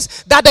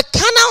says that the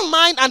carnal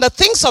mind and the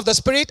things of the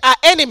Spirit are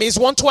enemies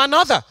one to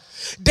another.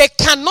 They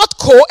cannot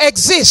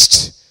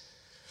coexist.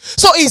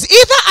 So it's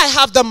either I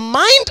have the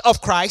mind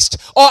of Christ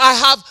or I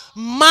have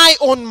my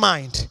own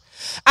mind.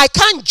 I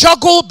can't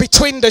juggle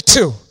between the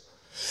two.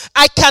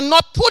 I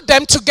cannot put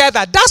them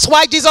together. That's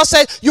why Jesus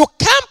said, you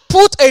can't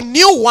put a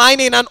new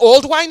wine in an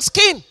old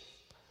wineskin.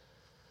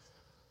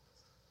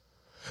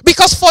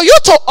 Because for you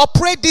to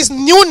operate this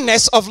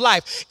newness of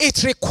life,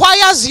 it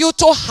requires you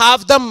to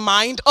have the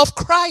mind of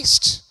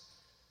Christ.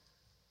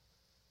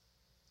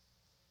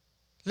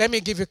 Let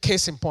me give you a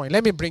case in point.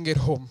 Let me bring it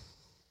home.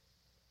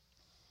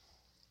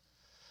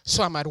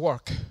 So I'm at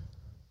work.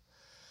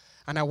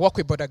 And I work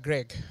with Brother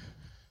Greg.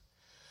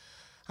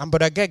 And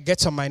Brother Greg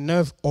gets on my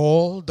nerve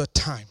all the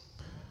time.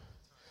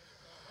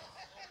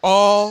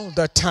 All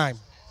the time.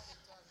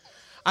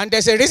 And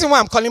there's a reason why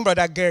I'm calling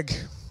Brother Greg.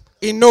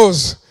 He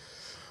knows.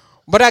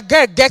 Brother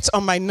Greg gets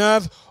on my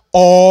nerve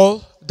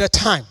all the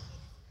time.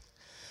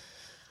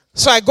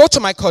 So I go to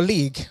my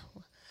colleague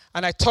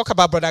and I talk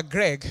about Brother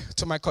Greg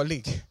to my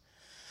colleague.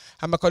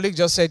 And my colleague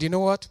just said, you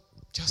know what?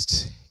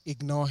 Just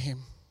ignore him.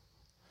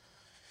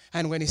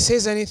 And when he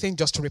says anything,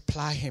 just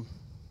reply him.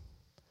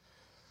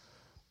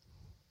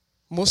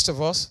 Most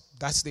of us,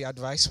 that's the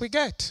advice we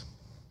get.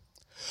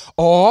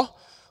 Or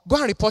go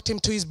and report him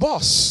to his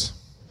boss.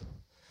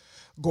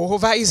 Go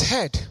over his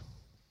head.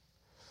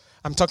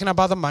 I'm talking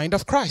about the mind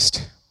of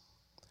Christ.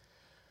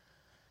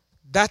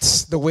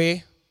 That's the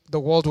way the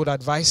world would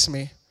advise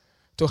me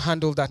to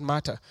handle that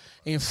matter.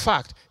 In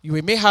fact,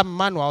 we may have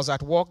manuals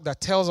at work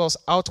that tells us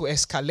how to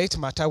escalate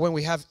matter when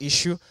we have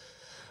issue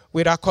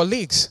with our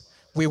colleagues.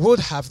 We would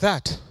have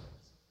that.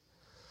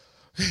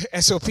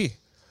 SOP.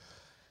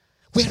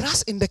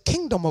 Whereas in the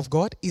kingdom of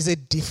God is a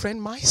different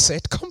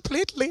mindset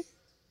completely.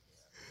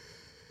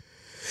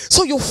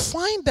 So you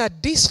find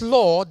that this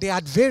law, they are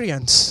at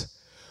variance.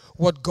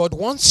 What God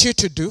wants you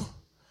to do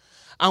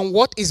and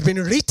what is been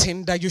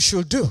written that you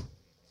should do.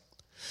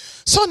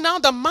 So now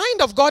the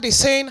mind of God is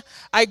saying,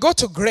 I go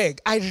to Greg.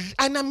 I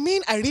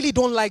really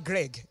don't like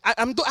Greg.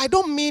 I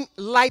don't mean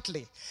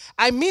lightly.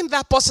 I mean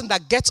that person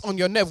that gets on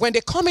your nerve. When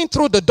they come in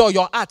through the door,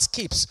 your heart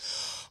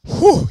skips.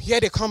 Whew, here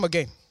they come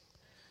again.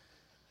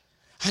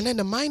 And then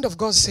the mind of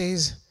God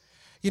says,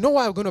 you know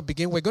what we're going to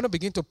begin? We're going to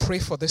begin to pray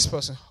for this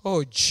person.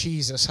 Oh,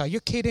 Jesus, are you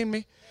kidding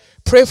me?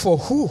 Pray for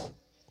who?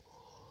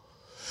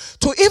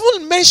 To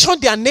even mention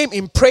their name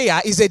in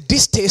prayer is a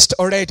distaste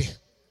already.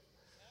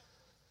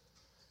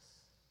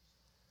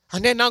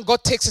 And then now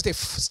God takes it a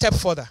step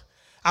further.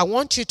 I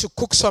want you to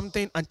cook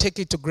something and take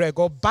it to Greg,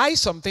 or buy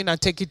something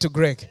and take it to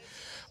Greg.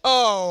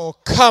 Oh,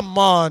 come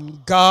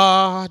on,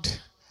 God.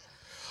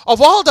 Of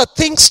all the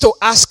things to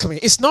ask me,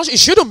 it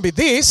shouldn't be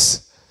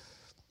this.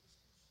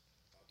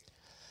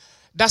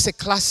 That's a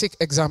classic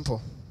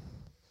example.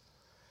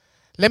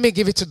 Let me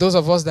give it to those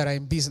of us that are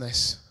in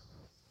business.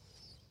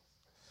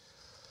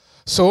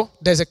 So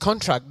there's a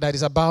contract that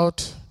is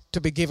about to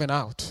be given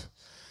out.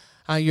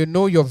 And you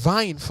know you're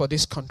vying for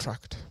this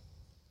contract.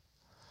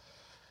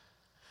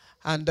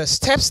 And the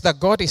steps that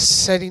God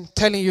is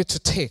telling you to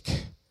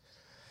take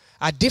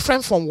are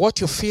different from what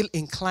you feel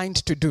inclined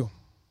to do.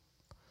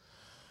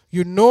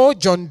 You know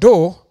John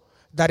Doe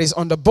that is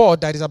on the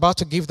board that is about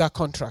to give that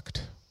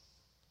contract.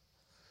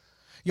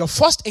 Your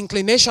first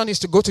inclination is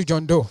to go to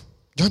John Doe.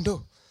 John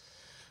Doe,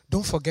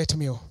 don't forget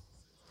me.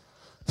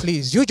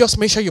 Please, you just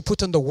make sure you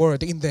put in the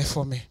word in there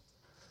for me.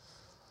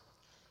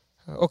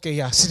 Okay,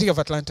 yeah, City of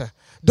Atlanta.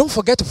 Don't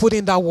forget to put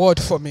in that word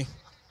for me.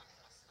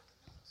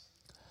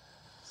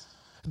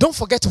 Don't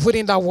forget to put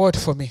in that word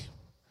for me.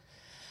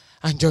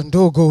 And John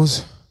Doe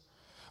goes,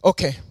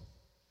 okay.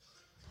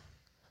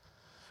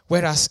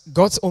 Whereas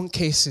God's own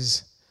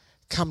cases,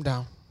 calm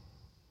down.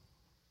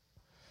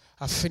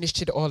 I've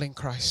finished it all in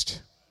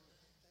Christ.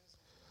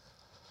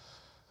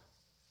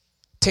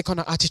 Take on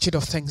an attitude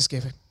of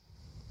thanksgiving.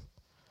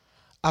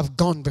 I've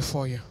gone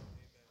before you.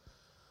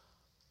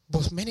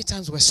 But many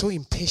times we're so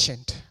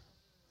impatient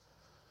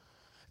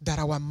that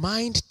our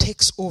mind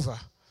takes over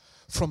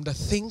from the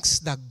things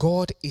that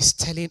God is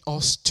telling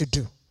us to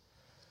do.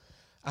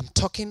 I'm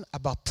talking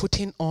about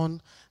putting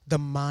on the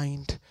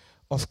mind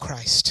of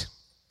Christ.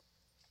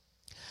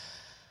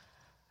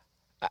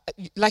 I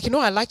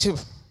like to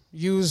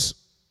use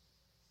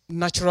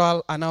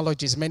natural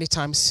analogies many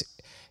times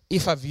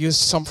if I've used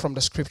some from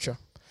the scripture.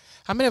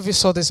 How many of you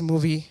saw this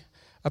movie,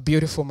 A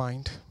Beautiful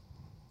Mind?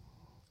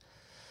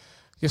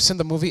 You've seen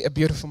the movie A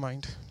Beautiful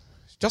Mind?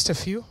 Just a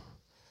few?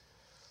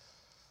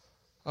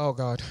 Oh,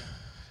 God.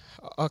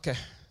 Okay.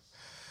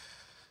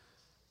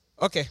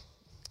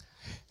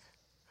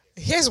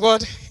 Here's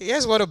what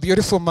A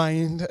Beautiful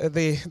Mind,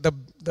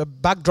 the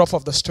backdrop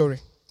of the story.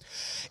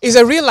 It's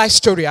a real life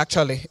story,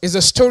 actually. It's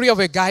a story of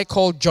a guy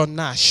called John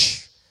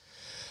Nash.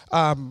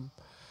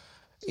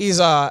 He's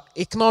an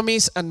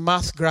economics and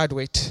math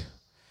graduate.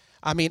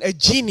 A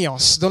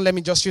genius. Don't let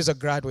me just use a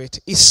graduate.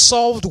 He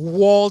solved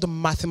world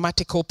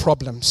mathematical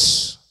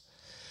problems.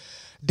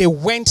 They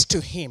went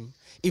to him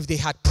if they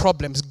had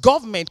problems.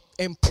 Government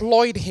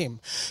employed him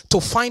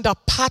to find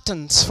out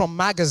patterns from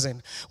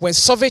magazine. When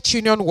Soviet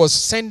Union was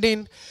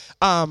sending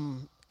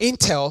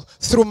intel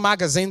through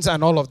magazines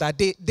and all of that,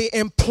 they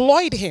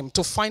employed him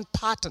to find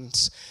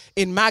patterns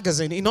in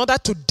magazine in order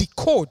to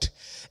decode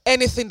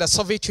anything that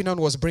Soviet Union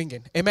was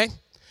bringing. Amen?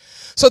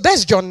 So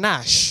there's John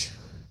Nash.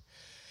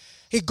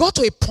 He got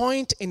to a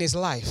point in his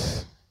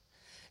life,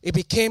 he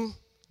became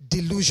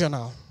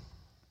delusional.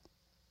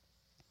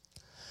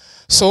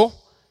 So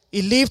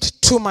he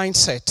lived two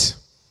mindsets.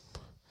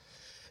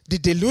 The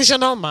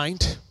delusional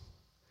mind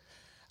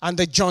and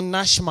the John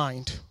Nash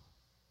mind.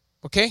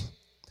 Okay?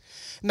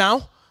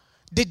 Now,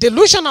 the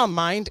delusional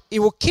mind, he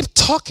will keep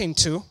talking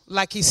to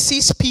like he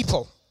sees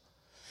people.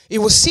 He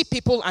will see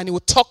people and he will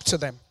talk to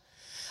them.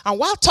 And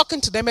while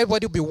talking to them,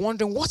 everybody will be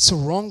wondering, what's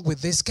wrong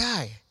with this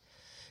guy?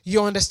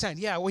 You understand?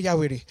 Yeah,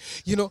 really.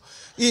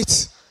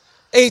 It's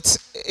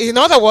in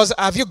other words,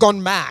 have you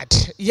gone mad?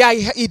 Yeah,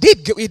 he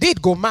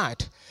did go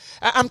mad.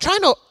 I'm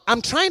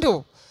trying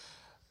to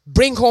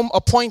bring home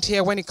a point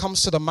here when it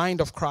comes to the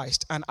mind of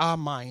Christ and our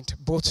mind,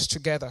 both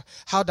together.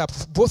 How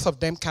that both of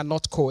them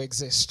cannot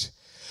coexist.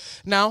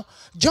 Now,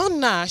 John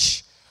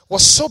Nash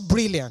was so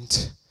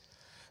brilliant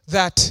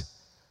that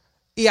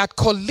he had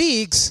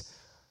colleagues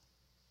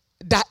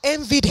that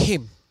envied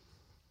him.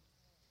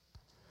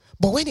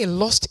 But when he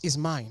lost his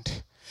mind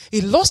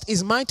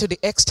to the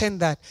extent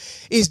that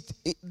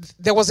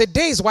there was a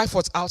day his wife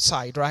was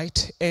outside,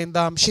 right?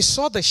 And she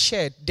saw their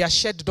shed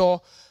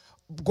door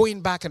going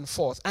back and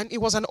forth. And it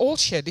was an old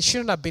shed. There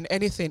shouldn't have been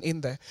anything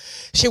in there.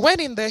 She went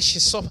in there, she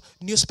saw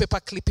newspaper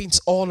clippings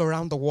all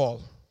around the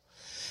wall.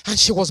 And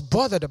she was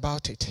bothered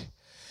about it.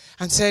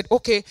 And said,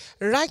 okay,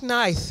 right now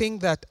I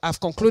think that I've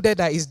concluded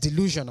that he's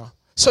delusional.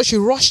 So she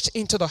rushed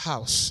into the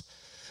house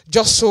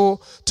just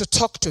so to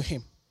talk to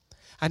him.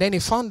 And then he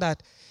found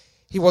that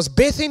he was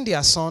bathing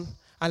their son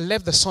and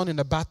left the son in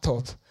the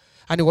bathtub.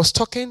 And he was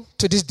talking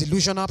to this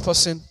delusional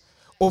person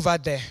over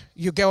there.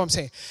 You get what I'm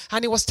saying?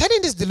 And he was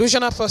telling this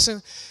delusional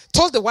person,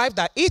 told the wife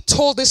that he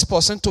told this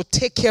person to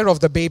take care of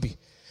the baby.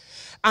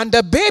 And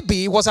the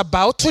baby was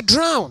about to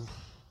drown.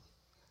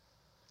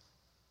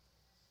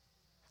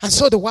 And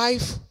so the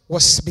wife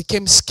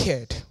became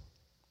scared.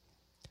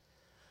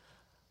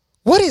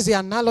 What is the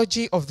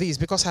analogy of this?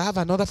 Because I have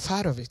another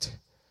part of it.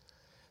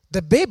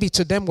 The baby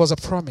to them was a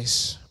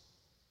promise.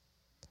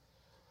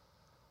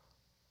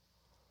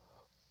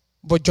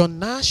 But John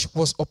Nash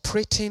was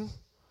operating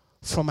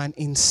from an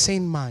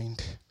insane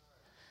mind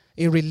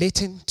in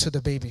relating to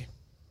the baby.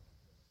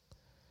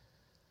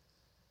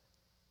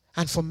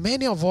 And for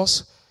many of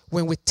us,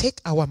 when we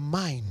take our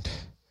mind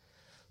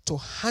to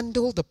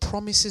handle the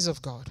promises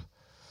of God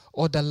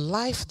or the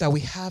life that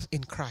we have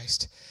in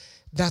Christ,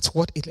 that's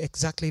what it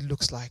exactly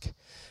looks like.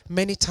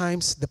 Many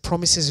times the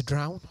promises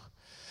drown.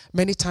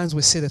 Many times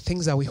we see the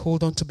things that we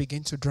hold on to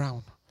begin to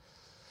drown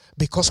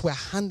because we're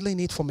handling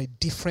it from a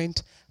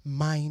different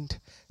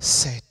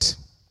mindset.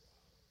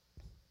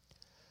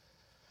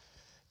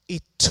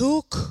 It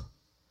took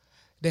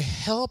the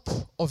help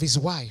of his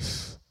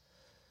wife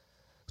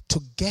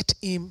to get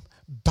him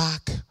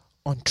back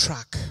on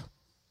track.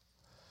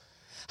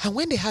 And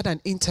when they had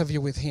an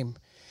interview with him,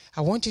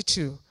 I want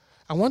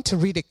to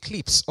read a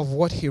clips of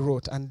what he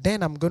wrote, and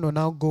then I'm going to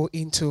now go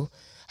into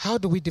how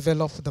do we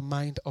develop the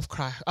mind of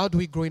Christ? How do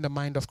we grow in the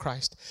mind of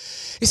Christ?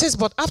 He says,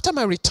 but after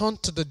my return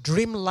to the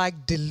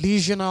dreamlike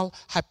delusional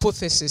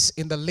hypothesis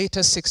in the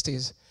later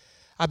 60s,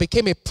 I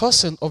became a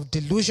person of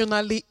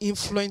delusionally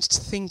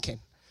influenced thinking,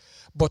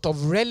 but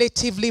of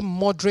relatively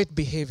moderate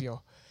behavior,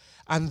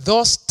 and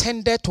thus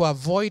tended to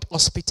avoid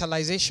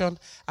hospitalization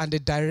and the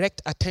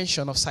direct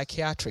attention of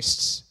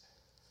psychiatrists.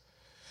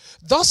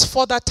 Thus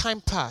further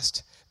time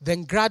passed.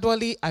 Then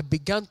gradually I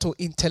began to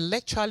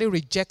intellectually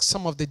reject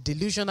some of the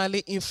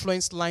delusionally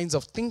influenced lines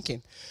of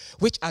thinking,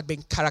 which had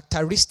been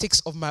characteristics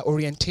of my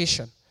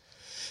orientation.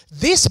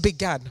 This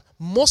began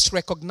most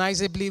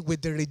recognizably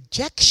with the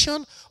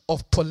rejection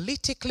of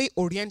politically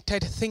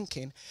oriented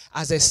thinking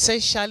as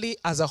essentially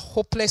as a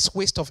hopeless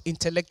waste of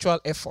intellectual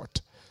effort.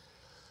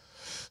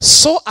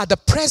 So at the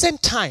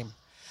present time,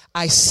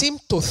 I seem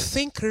to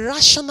think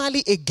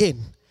rationally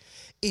again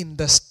in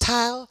the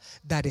style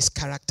that is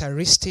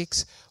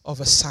characteristics of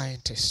a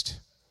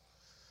scientist.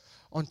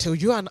 Until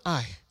you and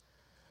I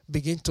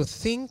begin to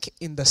think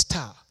in the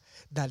style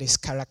that is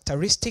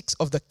characteristics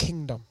of the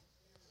kingdom,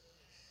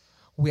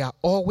 we are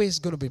always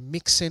going to be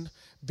mixing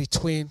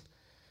between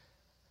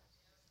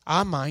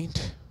our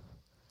mind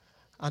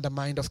and the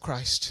mind of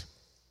Christ.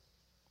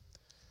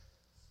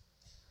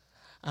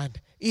 And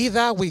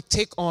either we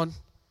take on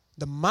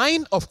the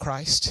mind of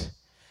Christ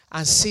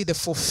and see the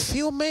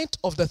fulfillment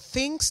of the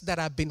things that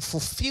have been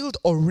fulfilled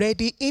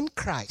already in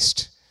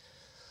Christ,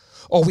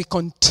 or we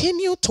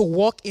continue to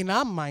walk in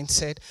our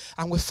mindset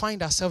and we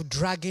find ourselves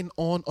dragging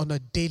on a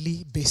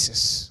daily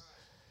basis.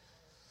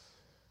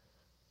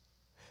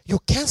 You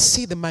can't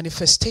see the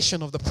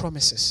manifestation of the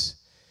promises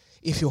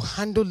if you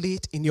handle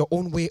it in your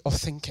own way of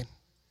thinking.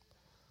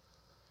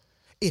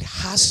 It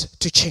has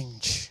to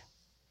change.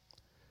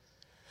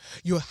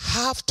 You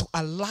have to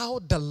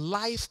allow the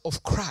life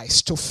of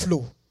Christ to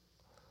flow.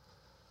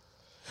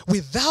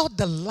 Without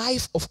the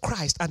life of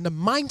Christ and the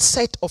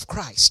mindset of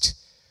Christ,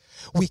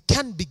 we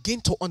can't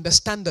begin to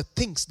understand the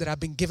things that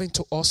have been given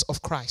to us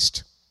of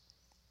Christ.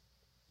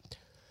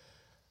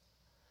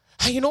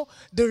 And you know,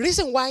 the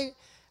reason why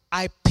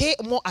I pay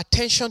more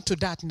attention to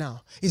that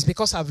now is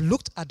because I've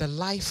looked at the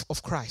life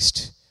of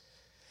Christ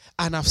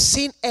and I've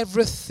seen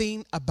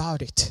everything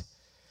about it.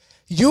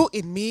 You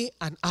in me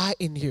and I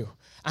in you.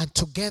 And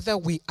together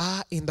we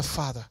are in the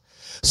Father.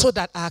 So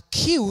that our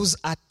cues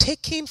are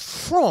taken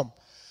from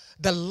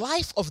the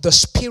life of the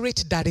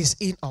Spirit that is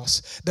in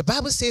us. The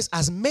Bible says,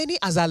 as many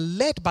as are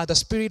led by the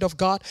Spirit of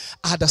God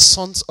are the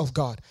sons of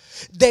God.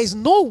 There is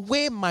no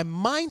way my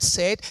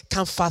mindset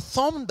can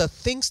fathom the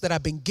things that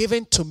have been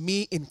given to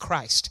me in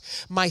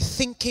Christ. My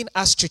thinking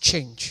has to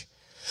change.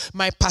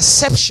 My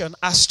perception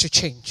has to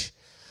change.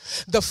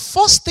 The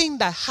first thing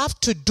that I have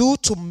to do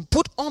to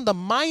put on the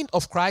mind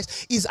of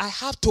Christ is I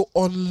have to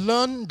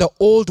unlearn the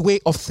old way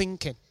of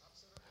thinking.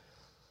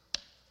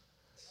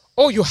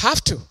 Oh, you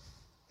have to.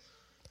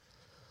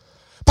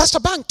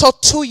 Pastor Bang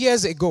taught 2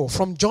 years ago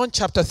from John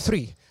chapter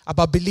 3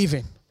 about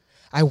believing.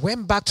 I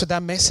went back to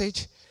that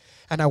message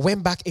and I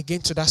went back again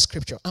to that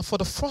scripture. And for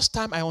the first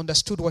time, I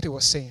understood what he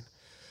was saying.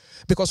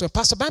 Because when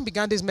Pastor Bang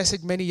began this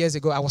message many years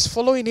ago, I was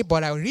following it,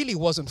 but I really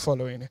wasn't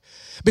following it.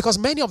 Because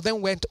many of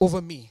them went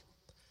over me.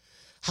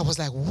 I was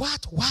like,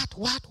 what?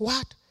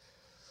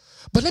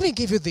 But let me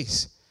give you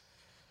this.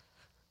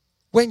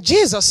 When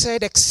Jesus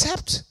said,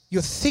 except you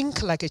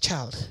think like a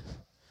child,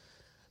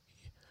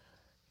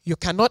 you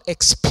cannot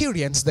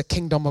experience the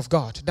kingdom of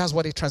God. That's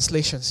what the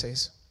translation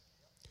says.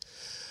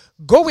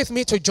 Go with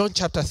me to John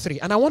chapter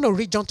 3. And I want to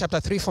read John chapter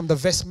 3 from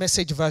the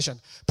message version.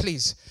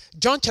 Please.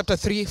 John chapter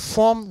 3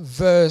 from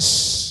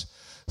verse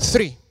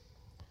 3.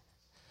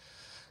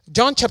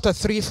 John chapter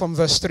 3 from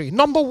verse 3.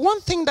 Number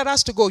one thing that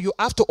has to go, you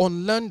have to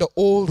unlearn the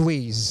old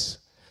ways.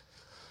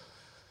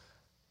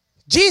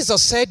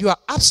 Jesus said, you are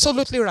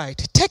absolutely right.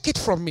 Take it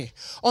from me.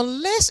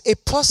 Unless a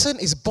person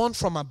is born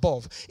from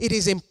above, it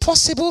is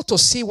impossible to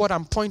see what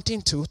I'm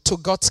pointing to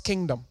God's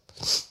kingdom.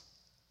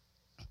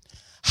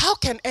 How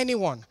can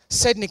anyone,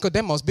 said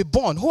Nicodemus, be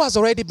born who has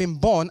already been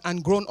born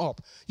and grown up?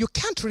 You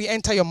can't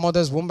re-enter your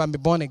mother's womb and be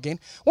born again.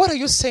 What are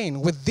you saying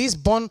with this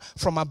born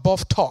from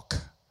above talk?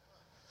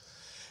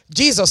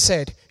 Jesus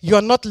said, you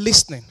are not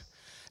listening.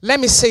 Let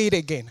me say it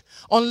again.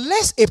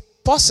 Unless a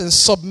person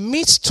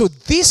submits to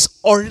this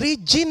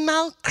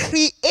original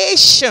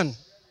creation,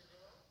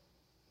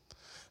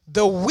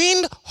 the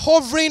wind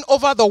hovering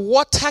over the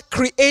water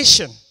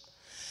creation,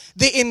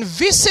 the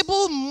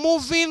invisible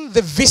moving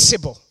the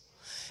visible,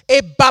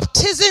 a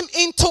baptism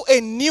into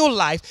a new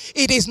life,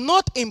 it is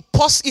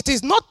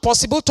not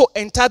possible to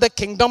enter the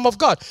kingdom of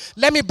God.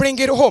 Let me bring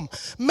it home.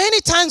 Many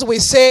times we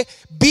say,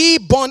 be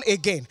born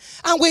again.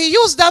 And we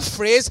use that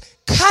phrase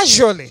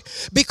casually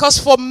because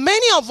for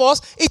many of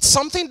us, it's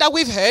something that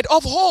we've heard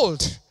of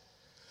old.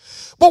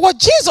 But what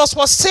Jesus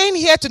was saying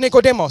here to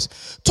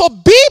Nicodemus, to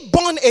be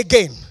born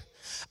again,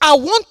 I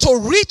want to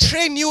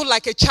retrain you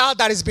like a child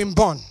that has been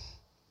born.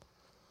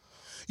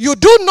 You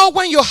do know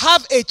when you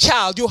have a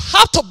child, you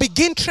have to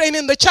begin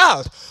training the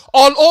child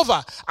all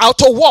over. How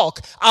to walk,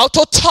 how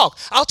to talk,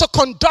 how to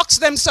conduct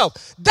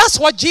themselves. That's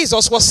what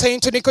Jesus was saying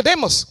to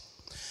Nicodemus.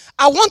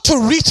 I want to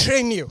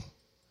retrain you.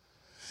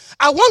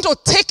 I want to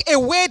take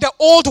away the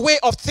old way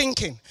of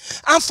thinking.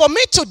 And for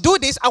me to do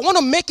this, I want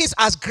to make it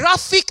as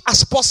graphic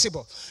as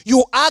possible.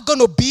 You are going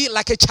to be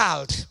like a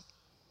child.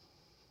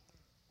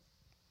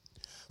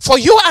 For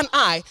you and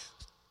I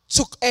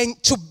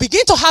to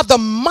begin to have the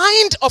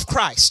mind of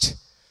Christ,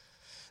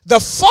 the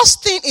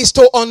first thing is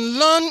to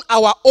unlearn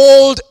our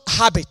old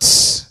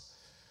habits.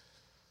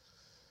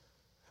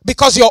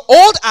 Because your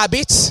old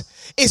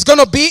habits is going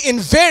to be in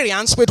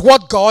variance with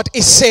what God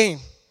is saying.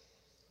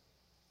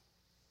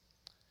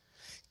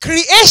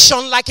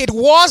 Creation like it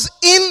was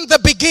in the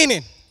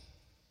beginning.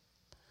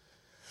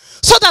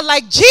 So that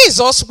like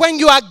Jesus, when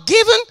you are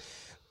given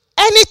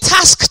any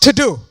task to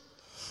do,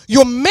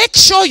 you make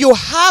sure you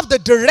have the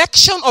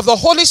direction of the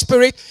Holy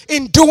Spirit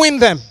in doing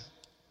them.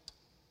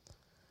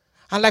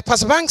 And like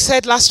Pastor Bank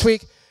said last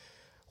week,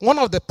 one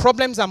of the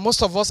problems that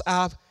most of us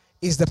have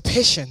is the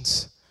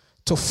patience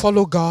to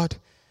follow God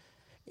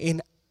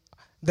in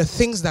the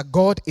things that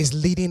God is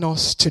leading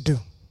us to do.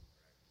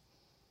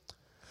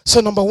 So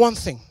number one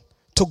thing,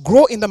 to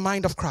grow in the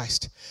mind of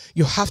Christ,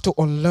 you have to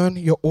unlearn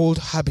your old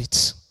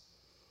habits.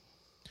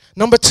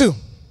 Number two,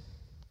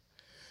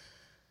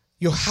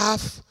 you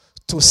have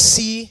to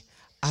see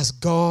as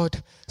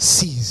God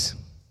sees.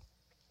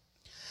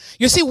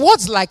 You see,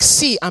 words like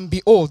see and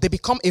behold, they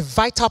become a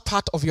vital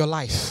part of your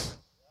life.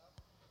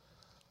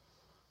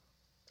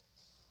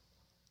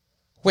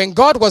 When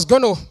God was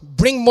going to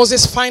bring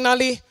Moses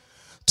finally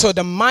to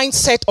the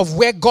mindset of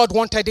where God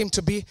wanted him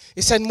to be,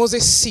 he said,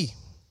 Moses, see.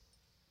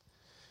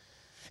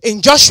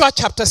 In Joshua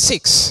chapter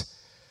 6,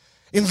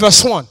 in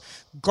verse 1,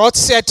 God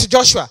said to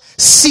Joshua,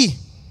 see.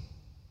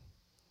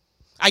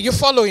 Are you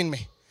following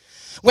me?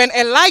 When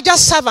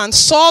Elijah's servants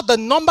saw the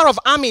number of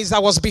armies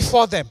that was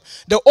before them,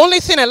 the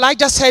only thing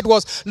Elijah said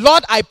was,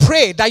 Lord, I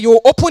pray that you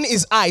will open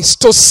his eyes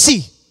to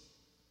see.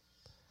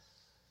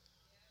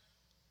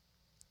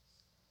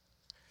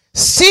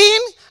 Seeing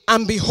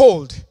and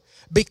behold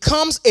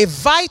becomes a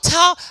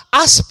vital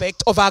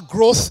aspect of our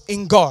growth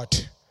in God.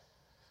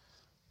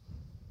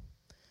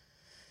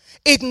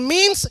 It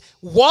means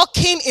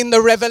walking in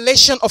the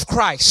revelation of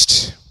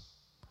Christ.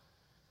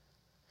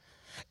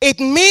 It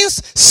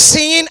means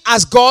seeing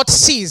as God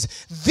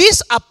sees.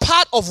 These are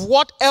part of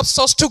what helps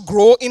us to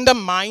grow in the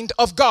mind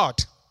of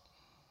God.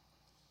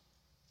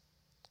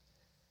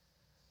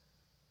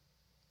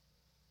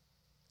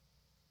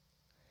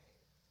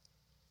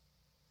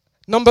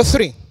 Number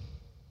 3.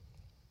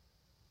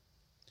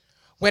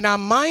 When our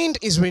mind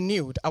is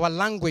renewed, our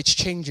language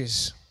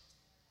changes.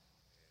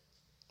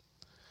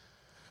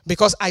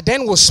 Because I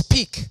then will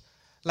speak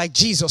like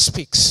Jesus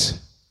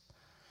speaks.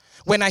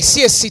 When I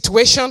see a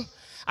situation,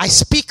 I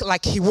speak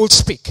like he would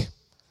speak.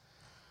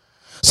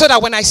 So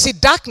that when I see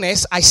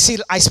darkness, I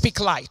speak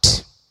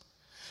light.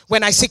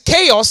 When I see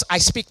chaos, I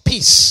speak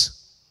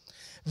peace.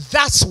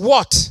 That's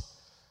what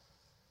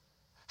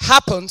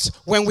happens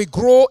when we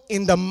grow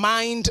in the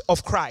mind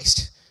of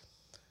Christ.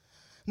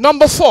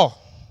 Number 4.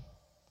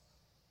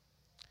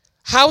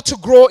 How to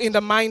grow in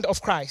the mind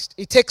of Christ.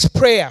 It takes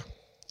prayer.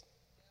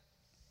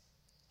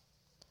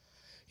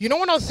 You know,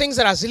 one of the things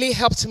that has really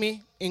helped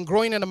me in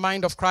growing in the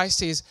mind of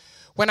Christ is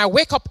when I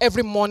wake up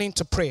every morning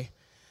to pray,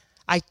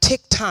 I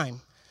take time.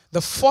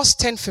 The first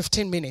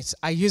 10-15 minutes,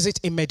 I use it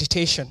in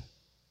meditation.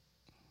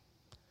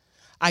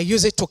 I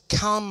use it to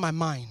calm my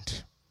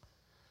mind.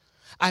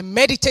 I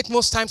meditate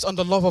most times on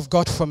the love of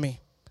God for me.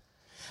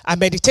 I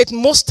meditate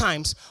most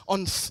times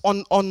on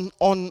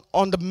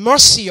the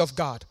mercy of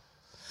God.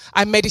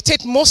 I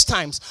meditate most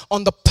times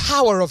on the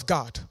power of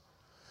God.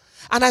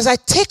 And as I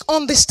take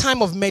on this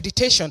time of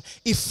meditation,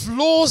 it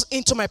flows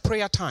into my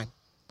prayer time.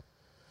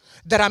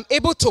 That I'm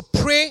able to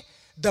pray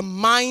the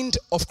mind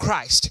of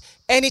Christ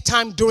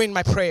anytime during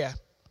my prayer.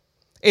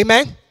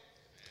 Amen.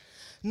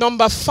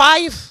 Number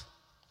 5,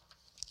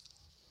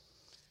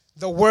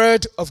 the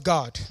Word of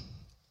God.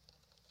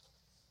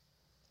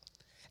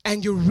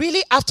 And you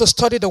really have to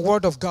study the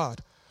Word of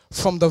God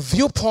from the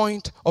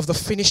viewpoint of the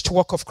finished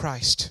work of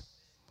Christ.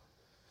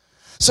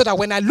 So that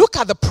when I look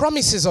at the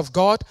promises of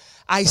God,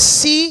 I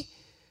see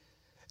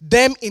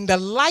them in the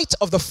light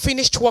of the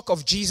finished work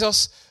of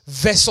Jesus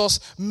versus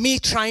me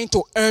trying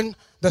to earn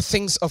the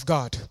things of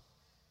God.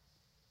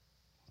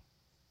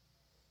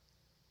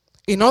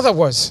 In other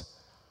words,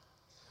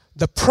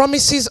 the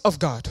promises of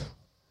God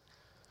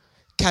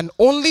can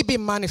only be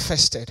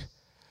manifested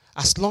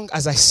as long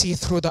as I see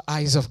through the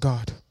eyes of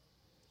God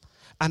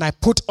and I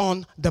put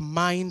on the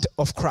mind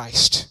of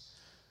Christ.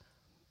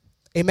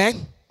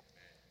 Amen?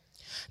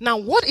 Now,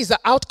 what is the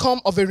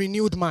outcome of a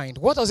renewed mind?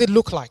 What does it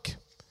look like?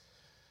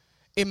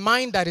 A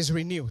mind that is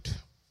renewed.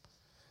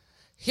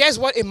 Here's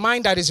what a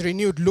mind that is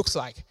renewed looks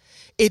like.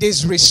 It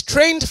is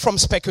restrained from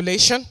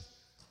speculation.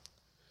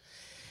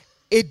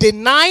 It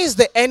denies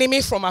the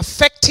enemy from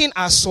affecting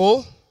our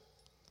soul.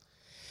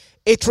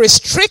 It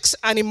restricts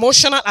an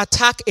emotional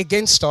attack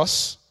against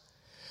us.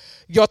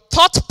 Your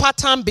thought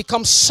pattern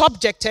becomes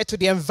subjected to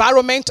the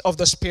environment of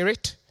the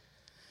Spirit.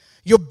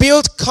 You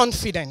build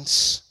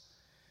confidence.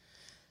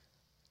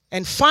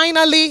 And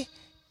finally,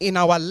 in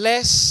our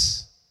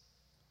less,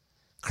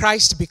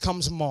 Christ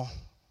becomes more.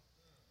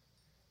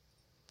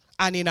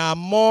 And in our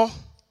more,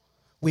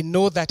 we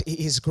know that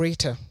He is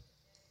greater.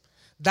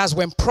 That's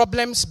when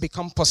problems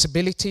become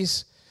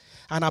possibilities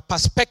and our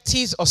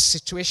perspectives of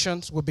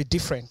situations will be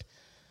different.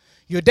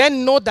 You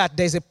then know that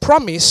there's a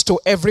promise to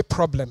every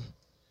problem.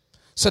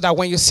 So that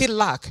when you see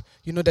lack,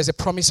 you know there's a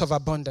promise of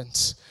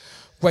abundance.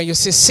 When you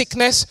see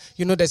sickness,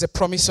 you know there's a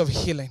promise of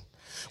healing.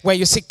 When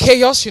you see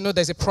chaos, you know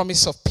there's a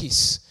promise of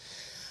peace.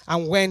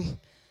 And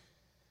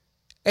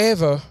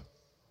whenever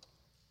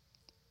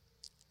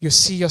you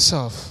see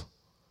yourself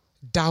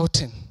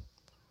doubting,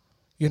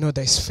 you know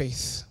there's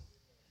faith.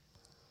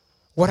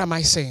 What am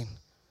I saying?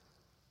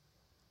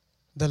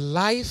 The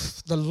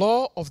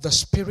law of the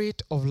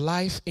Spirit of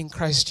life in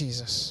Christ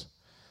Jesus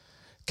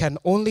can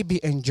only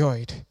be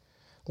enjoyed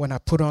when I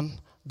put on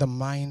the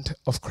mind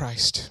of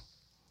Christ.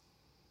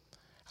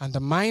 And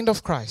the mind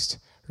of Christ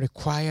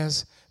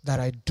requires that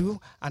I do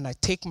and I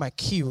take my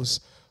cues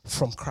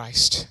from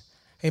Christ.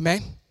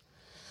 Amen?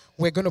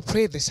 We're going to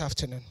pray this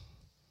afternoon.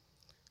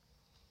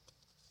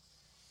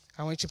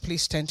 I want you to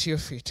please stand to your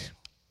feet.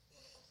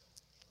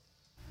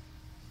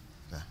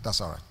 Yeah,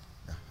 that's all right.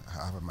 Yeah,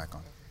 I have a mic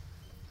on.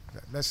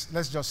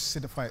 Let's just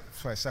sit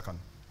for a second.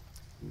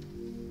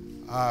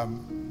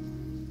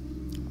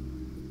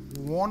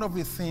 One of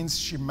the things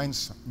she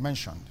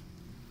mentioned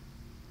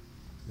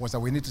was that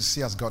we need to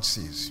see as God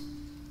sees.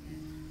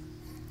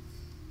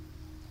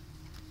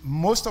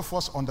 Most of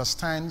us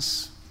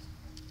understands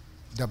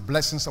the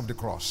blessings of the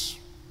cross.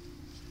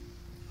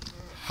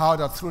 How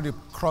that through the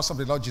cross of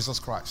the Lord Jesus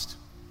Christ,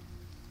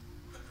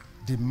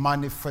 the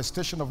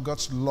manifestation of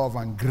God's love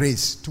and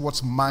grace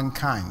towards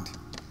mankind,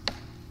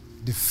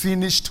 the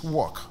finished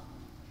work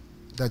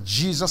that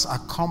Jesus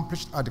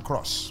accomplished at the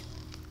cross,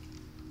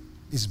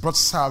 is brought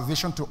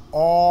salvation to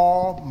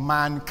all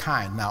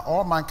mankind. Now,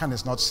 all mankind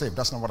is not saved.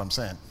 That's not what I'm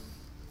saying.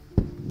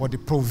 But the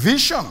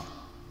provision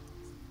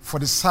for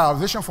the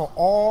salvation for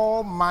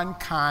all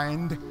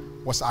mankind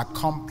was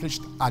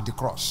accomplished at the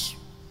cross.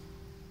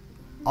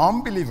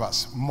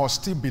 Unbelievers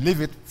must still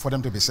believe it for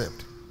them to be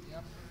saved.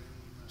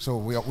 So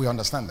we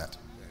understand that.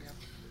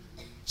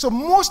 So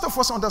most of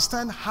us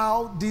understand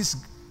how this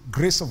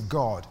grace of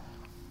God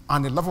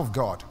and the love of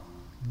God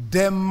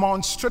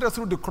demonstrated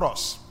through the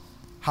cross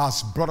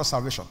has brought us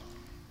salvation.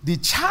 The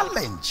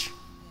challenge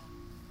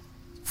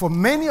for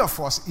many of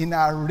us in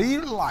our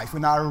real life,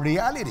 in our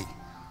reality,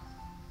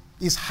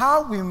 is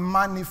how we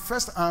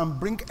manifest and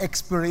bring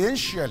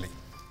experientially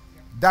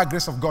that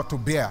grace of God to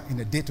bear in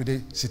a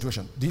day-to-day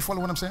situation. Do you follow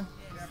what I'm saying?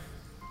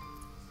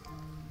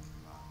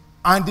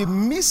 And the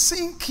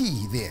missing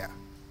key there,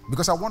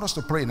 because I want us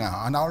to pray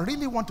now, and I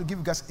really want to give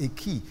you guys a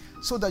key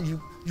so that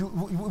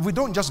we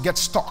don't just get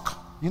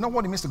stuck. You know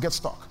what it means to get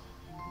stuck?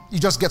 You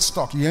just get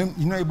stuck. You're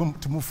not able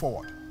to move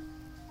forward.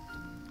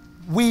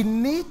 We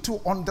need to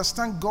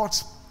understand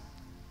God's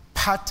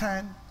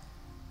pattern,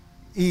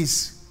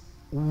 His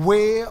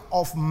way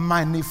of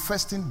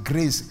manifesting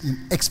grace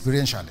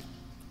experientially.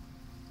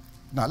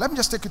 Now, let me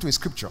just take you to a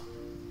scripture.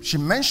 She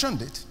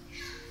mentioned it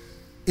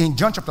in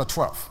John chapter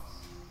 12.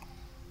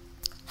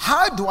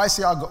 How do I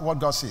see what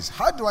God says?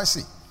 How do I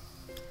see?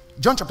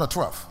 John chapter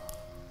 12.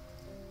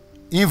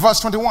 In verse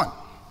 21.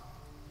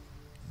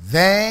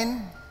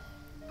 Then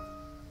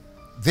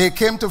they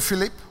came to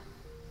Philip.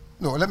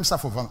 No, let me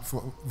start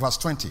for verse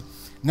 20.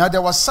 Now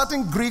there were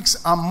certain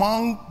Greeks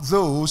among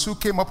those who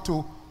came up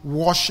to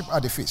worship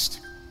at the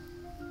feast.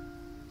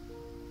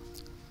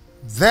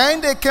 Then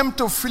they came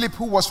to Philip,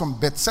 who was from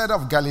Bethsaida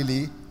of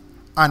Galilee,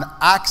 and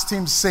asked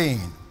him, saying,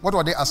 what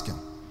were they asking?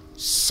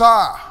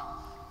 Sir,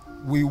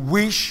 we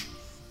wish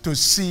to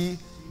see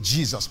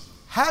Jesus.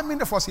 How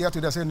many of us here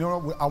today say,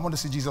 no, I want to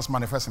see Jesus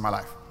manifest in my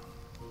life?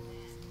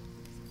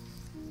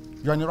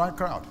 You're in the right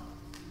crowd.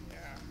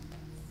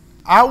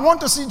 I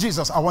want to see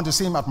Jesus. I want to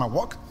see him at my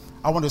work.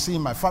 I want to see him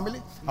in my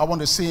family. I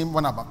want to see him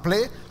when I'm at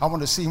play. I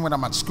want to see him when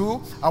I'm at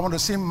school. I want to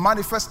see him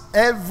manifest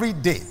every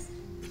day.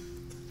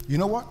 You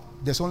know what?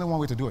 There's only one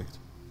way to do it.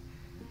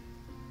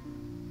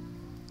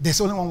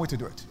 There's only one way to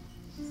do it.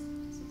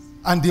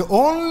 And the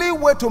only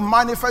way to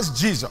manifest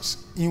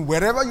Jesus in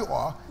wherever you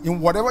are,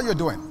 in whatever you're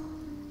doing,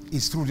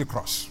 is through the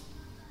cross.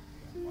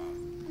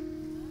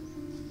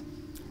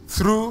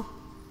 Through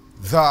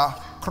the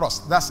cross.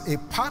 That's a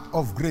part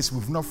of grace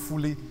we've not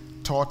fully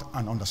taught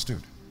and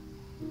understood.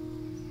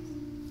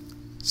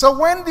 So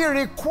when the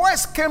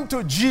request came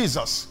to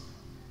Jesus,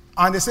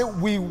 and they said,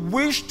 we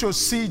wish to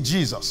see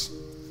Jesus.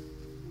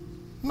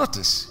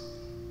 Notice,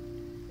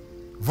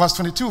 verse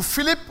 22,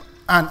 Philip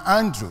and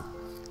Andrew.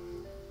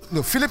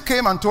 No, Philip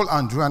came and told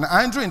Andrew, and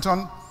Andrew in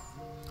turn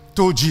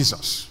told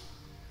Jesus.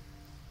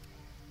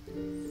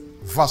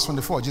 Verse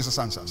 24, Jesus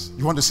answers,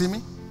 you want to see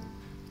me?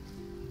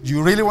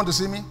 You really want to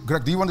see me?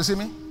 Greg, do you want to see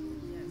me? Yes.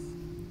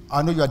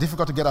 I know you are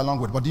difficult to get along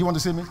with, but do you want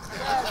to see me?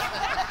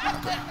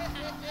 Okay.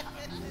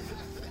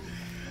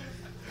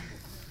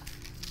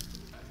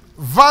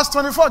 Verse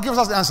 24 gives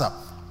us the answer.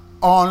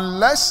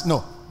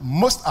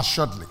 Most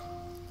assuredly,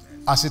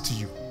 I say to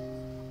you,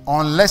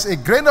 unless a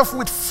grain of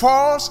wheat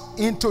falls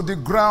into the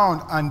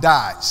ground and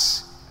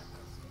dies,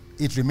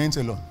 it remains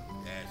alone.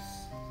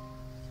 Yes.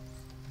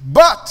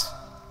 But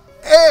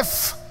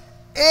if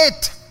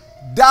it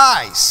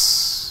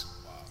dies,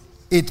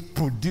 it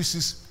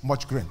produces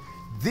much grain.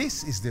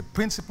 This is the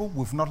principle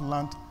we've not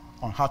learned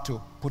on how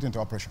to put into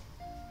operation.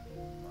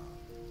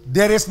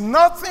 There is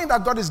nothing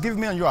that God is giving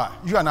me and you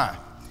and I.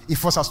 It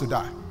forces us to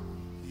die.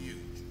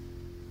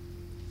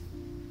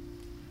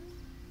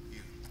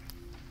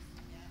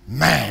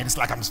 Man, it's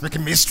like I'm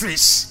speaking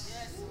mysteries.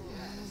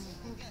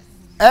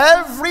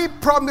 Every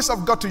promise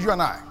of God to you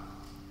and I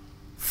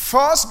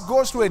first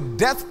goes through a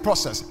death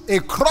process, a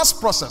cross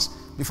process,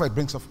 before it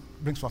brings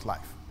forth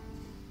life.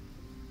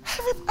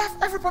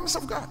 Every promise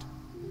of God.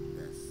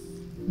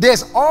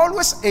 There's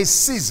always a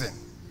season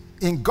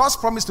in God's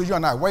promise to you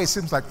and I where it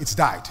seems like it's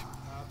died.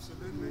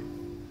 Absolutely.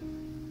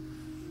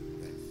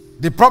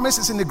 The promise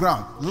is in the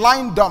ground,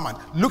 lying dormant.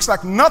 Looks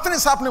like nothing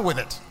is happening with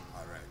it.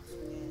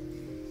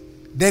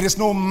 There is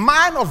no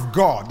man of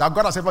God that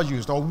God has ever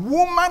used, or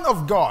woman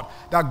of God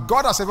that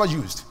God has ever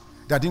used,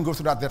 that didn't go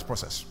through that death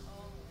process.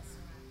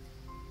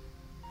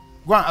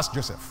 Go and ask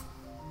Joseph.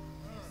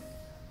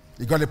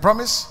 He got a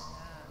promise.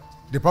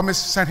 The promise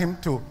sent him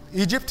to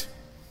Egypt.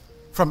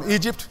 From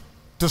Egypt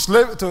to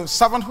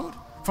servanthood.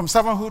 From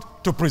servanthood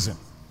to prison.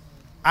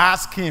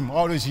 Ask him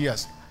all these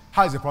years,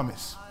 how is the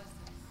promise?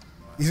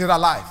 Is it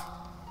alive?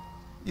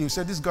 You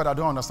say, this God, I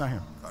don't understand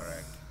him.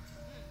 Correct.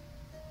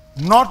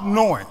 Not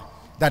knowing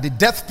that the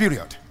death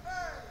period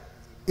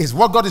is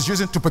what God is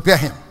using to prepare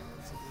him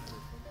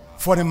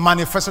for the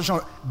manifestation.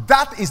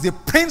 That is the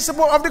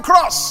principle of the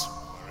cross.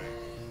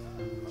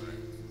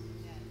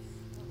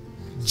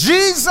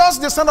 Jesus,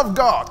 the Son of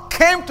God,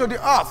 came to the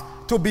earth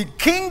to be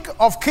King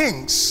of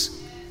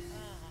Kings.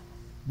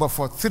 But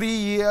for 3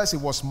 years, he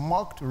was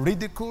mocked,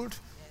 ridiculed,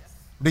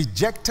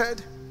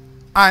 rejected,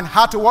 and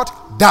had to what?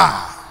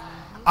 Die.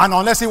 And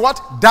unless he what?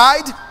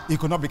 Died, he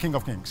could not be King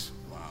of Kings.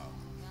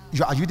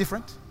 Wow. Are you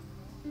different?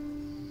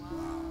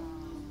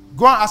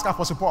 Go and ask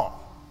Apostle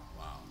Paul.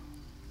 Wow.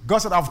 God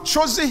said, I've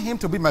chosen him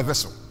to be my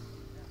vessel,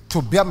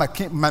 to bear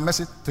my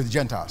message to the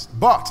Gentiles.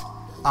 But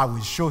I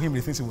will show him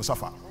the things he will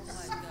suffer.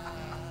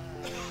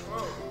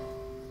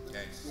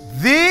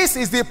 This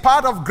is the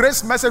part of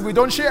grace message we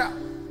don't share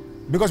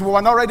because we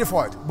were not ready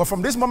for it. But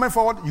from this moment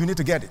forward, you need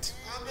to get it.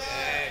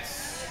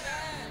 Yes.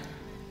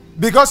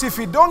 Because if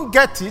you don't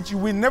get it, you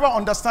will never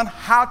understand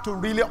how to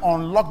really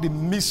unlock the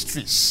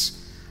mysteries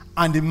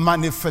and the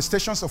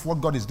manifestations of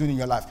what God is doing in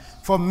your life.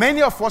 For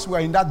many of us, we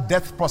are in that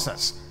death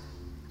process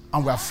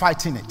and we are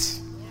fighting it.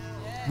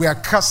 We are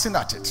cursing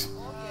at it.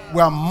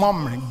 We are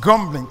murmuring,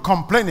 grumbling,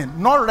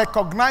 complaining, not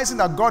recognizing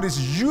that God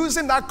is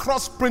using that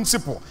cross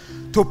principle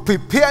to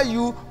prepare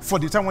you for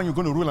the time when you're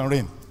going to rule and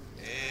reign.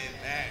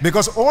 Amen.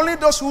 Because only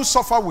those who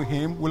suffer with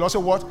him will also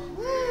what?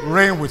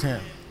 Reign with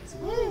him.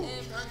 Amen.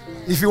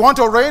 If you want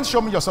to reign,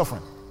 show me your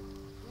suffering.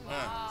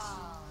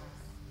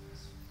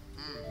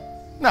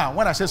 Now,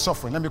 when I say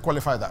suffering, let me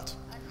qualify that.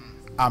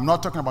 I'm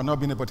not talking about not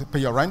being able to pay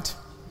your rent.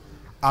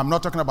 I'm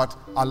not talking about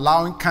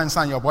allowing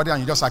cancer in your body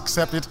and you just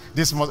accept it.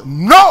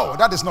 No,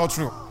 that is not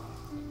true.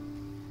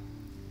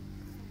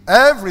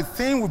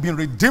 Everything we've been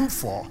redeemed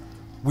for,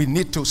 we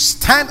need to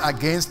stand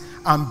against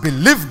and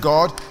believe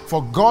God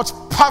for God's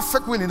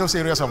perfect will in those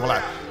areas of our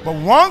life. But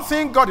one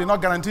thing God did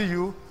not guarantee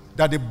you,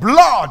 that the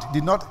blood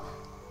did not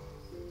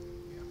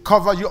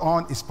cover you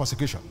on, is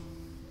persecution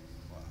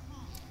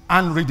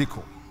and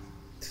ridicule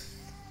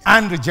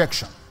and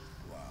rejection.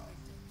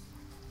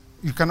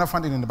 You cannot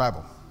find it in the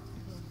Bible.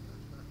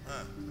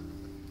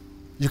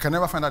 You can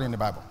never find that in the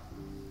Bible.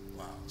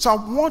 So I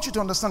want you to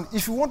understand,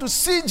 if you want to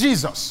see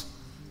Jesus,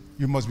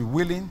 you must be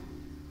willing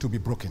to be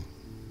broken.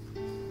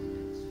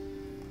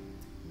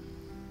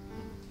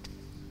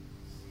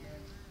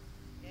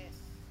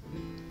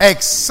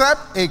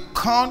 Except a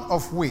corn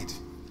of wheat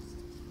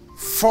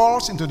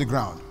falls into the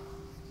ground.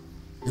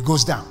 It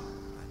goes down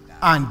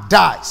and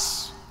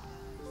dies.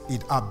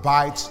 It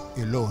abides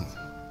alone.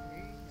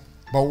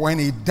 But when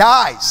it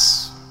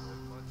dies,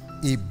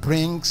 it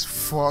brings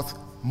forth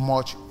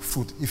much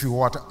fruit. If you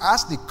were to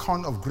ask the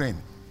corn of grain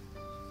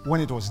when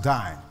it was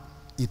dying,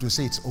 it will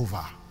say it's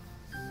over.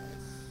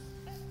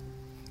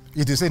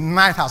 It will say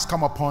night has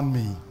come upon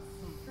me.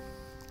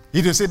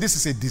 It will say this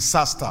is a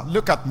disaster.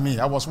 Look at me.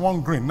 I was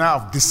one grain. Now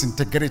I've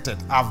disintegrated.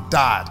 I've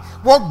died.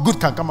 What good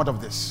can come out of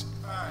this?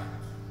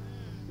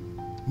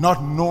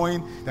 Not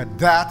knowing that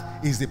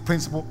that is the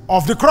principle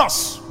of the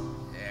cross.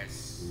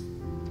 Yes.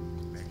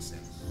 Makes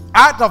sense.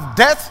 Out of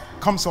death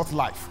comes forth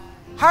life.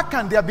 How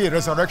can there be a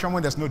resurrection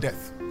when there's no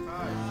death?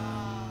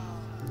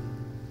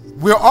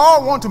 We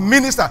all want to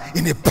minister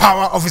in the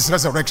power of his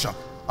resurrection.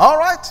 All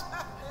right?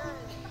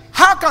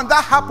 How can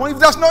that happen if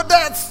there's no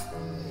death?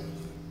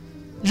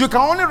 You can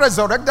only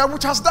resurrect that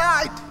which has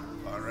died.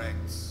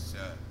 Correct,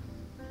 sir.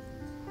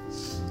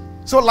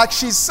 So like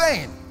she's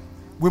saying,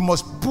 we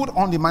must put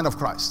on the mind of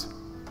Christ.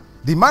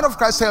 The mind of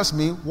Christ tells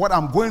me what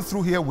I'm going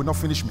through here will not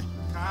finish me.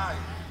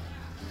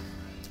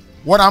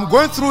 What I'm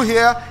going through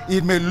here,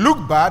 it may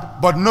look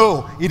bad, but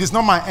no, it is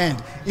not my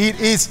end. It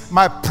is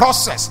my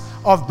process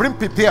of being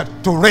prepared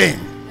to reign.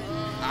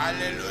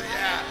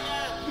 Hallelujah.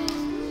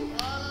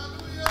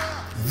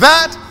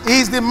 That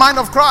is the mind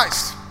of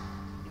Christ.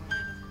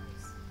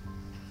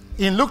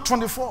 In Luke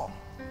 24,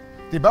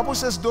 the Bible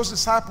says those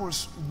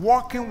disciples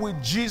walking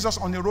with Jesus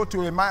on the road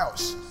to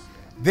Emmaus,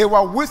 they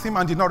were with him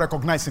and did not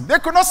recognize him. They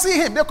could not see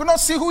him. They could not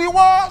see who he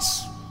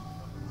was.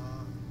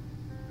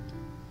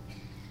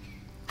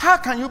 How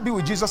can you be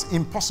with Jesus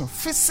in person,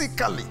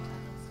 physically,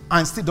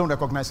 and still don't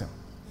recognize him?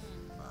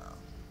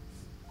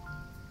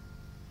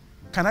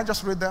 Can I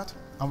just read that?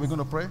 And we're going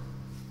to pray.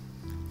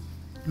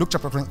 Luke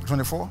chapter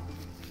 24.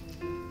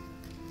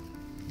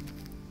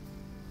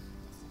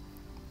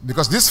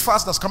 Because this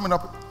fast that's coming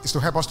up is to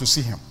help us to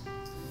see him.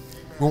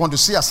 We want to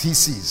see as he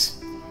sees.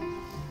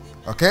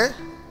 Okay?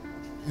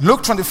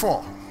 Luke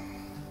 24.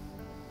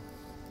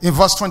 In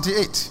verse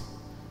 28.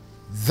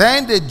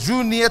 Then they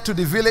drew near to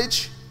the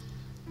village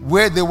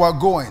where they were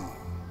going,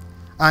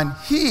 and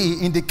he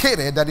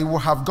indicated that he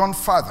would have gone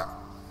farther.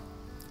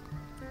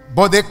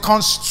 But they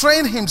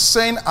constrained him,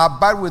 saying,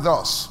 "Abide with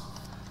us,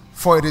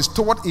 for it is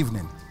toward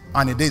evening,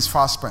 and the day is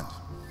fast spent."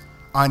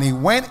 And he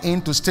went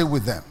in to stay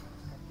with them.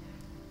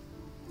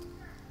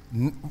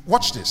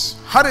 Watch this.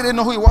 How did they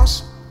know who he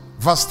was?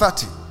 Verse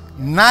 30.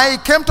 Now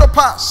it came to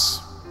pass,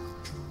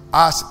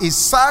 as he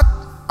sat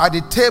at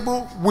the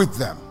table with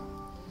them,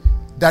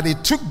 that he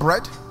took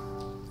bread,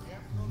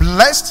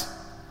 blessed,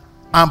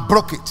 and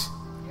broke it,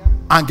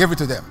 and gave it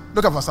to them.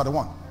 Look at verse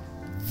 31.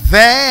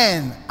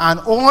 Then, and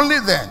only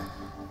then,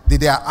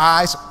 did their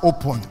eyes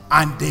open,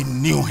 and they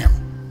knew him.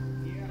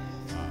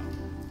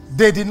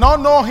 They did not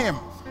know him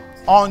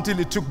until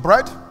he took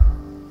bread,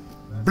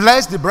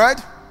 blessed the bread,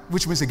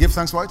 which means he gave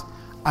thanks for it,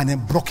 and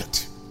then broke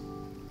it.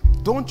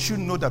 Don't you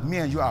know that me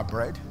and you are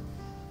bread?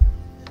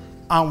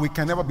 And we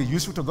can never be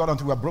useful to God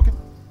until we are broken?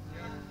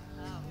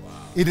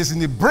 It is in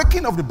the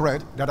breaking of the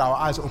bread that our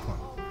eyes open.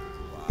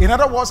 In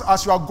other words,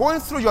 as you are going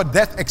through your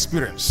death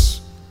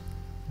experience,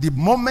 the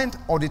moment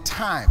or the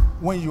time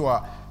when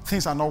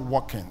things are not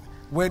working,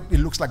 where it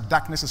looks like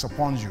darkness is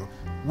upon you,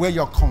 where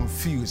you're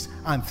confused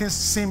and things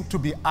seem to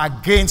be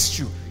against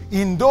you,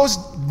 in those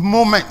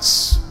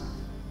moments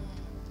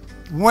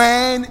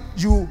when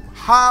you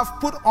have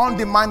put on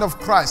the mind of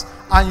Christ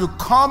and you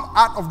come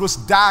out of those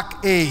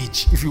dark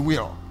age, if you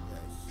will,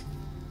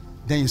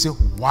 then you say,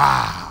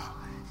 wow,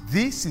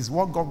 this is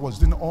what God was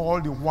doing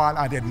all the while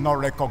I did not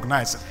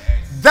recognize it.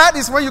 That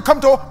is when you come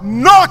to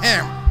know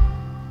him.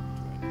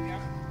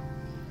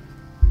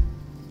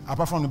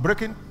 Apart from the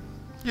breaking,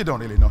 you don't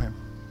really know him.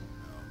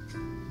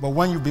 But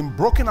when you've been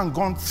broken and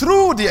gone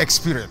through the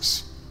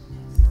experience,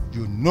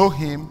 you know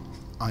him,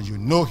 and you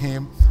know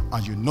him,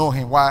 and you know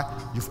him. Why?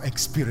 You've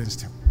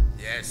experienced him.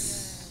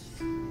 Yes.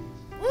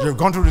 You've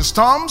gone through the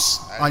storms,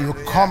 and you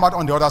come out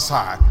on the other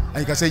side, and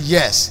you can say,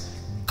 yes,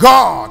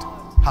 God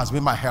has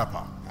been my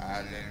helper.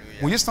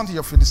 Hallelujah. Will you stand to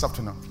your feet this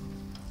afternoon?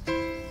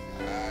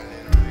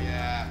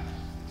 Hallelujah.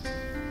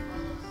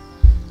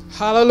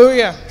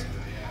 Hallelujah.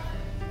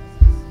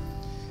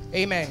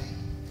 Amen.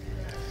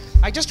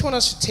 I just want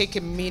us to take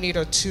a minute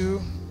or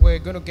two. We're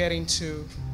going to get into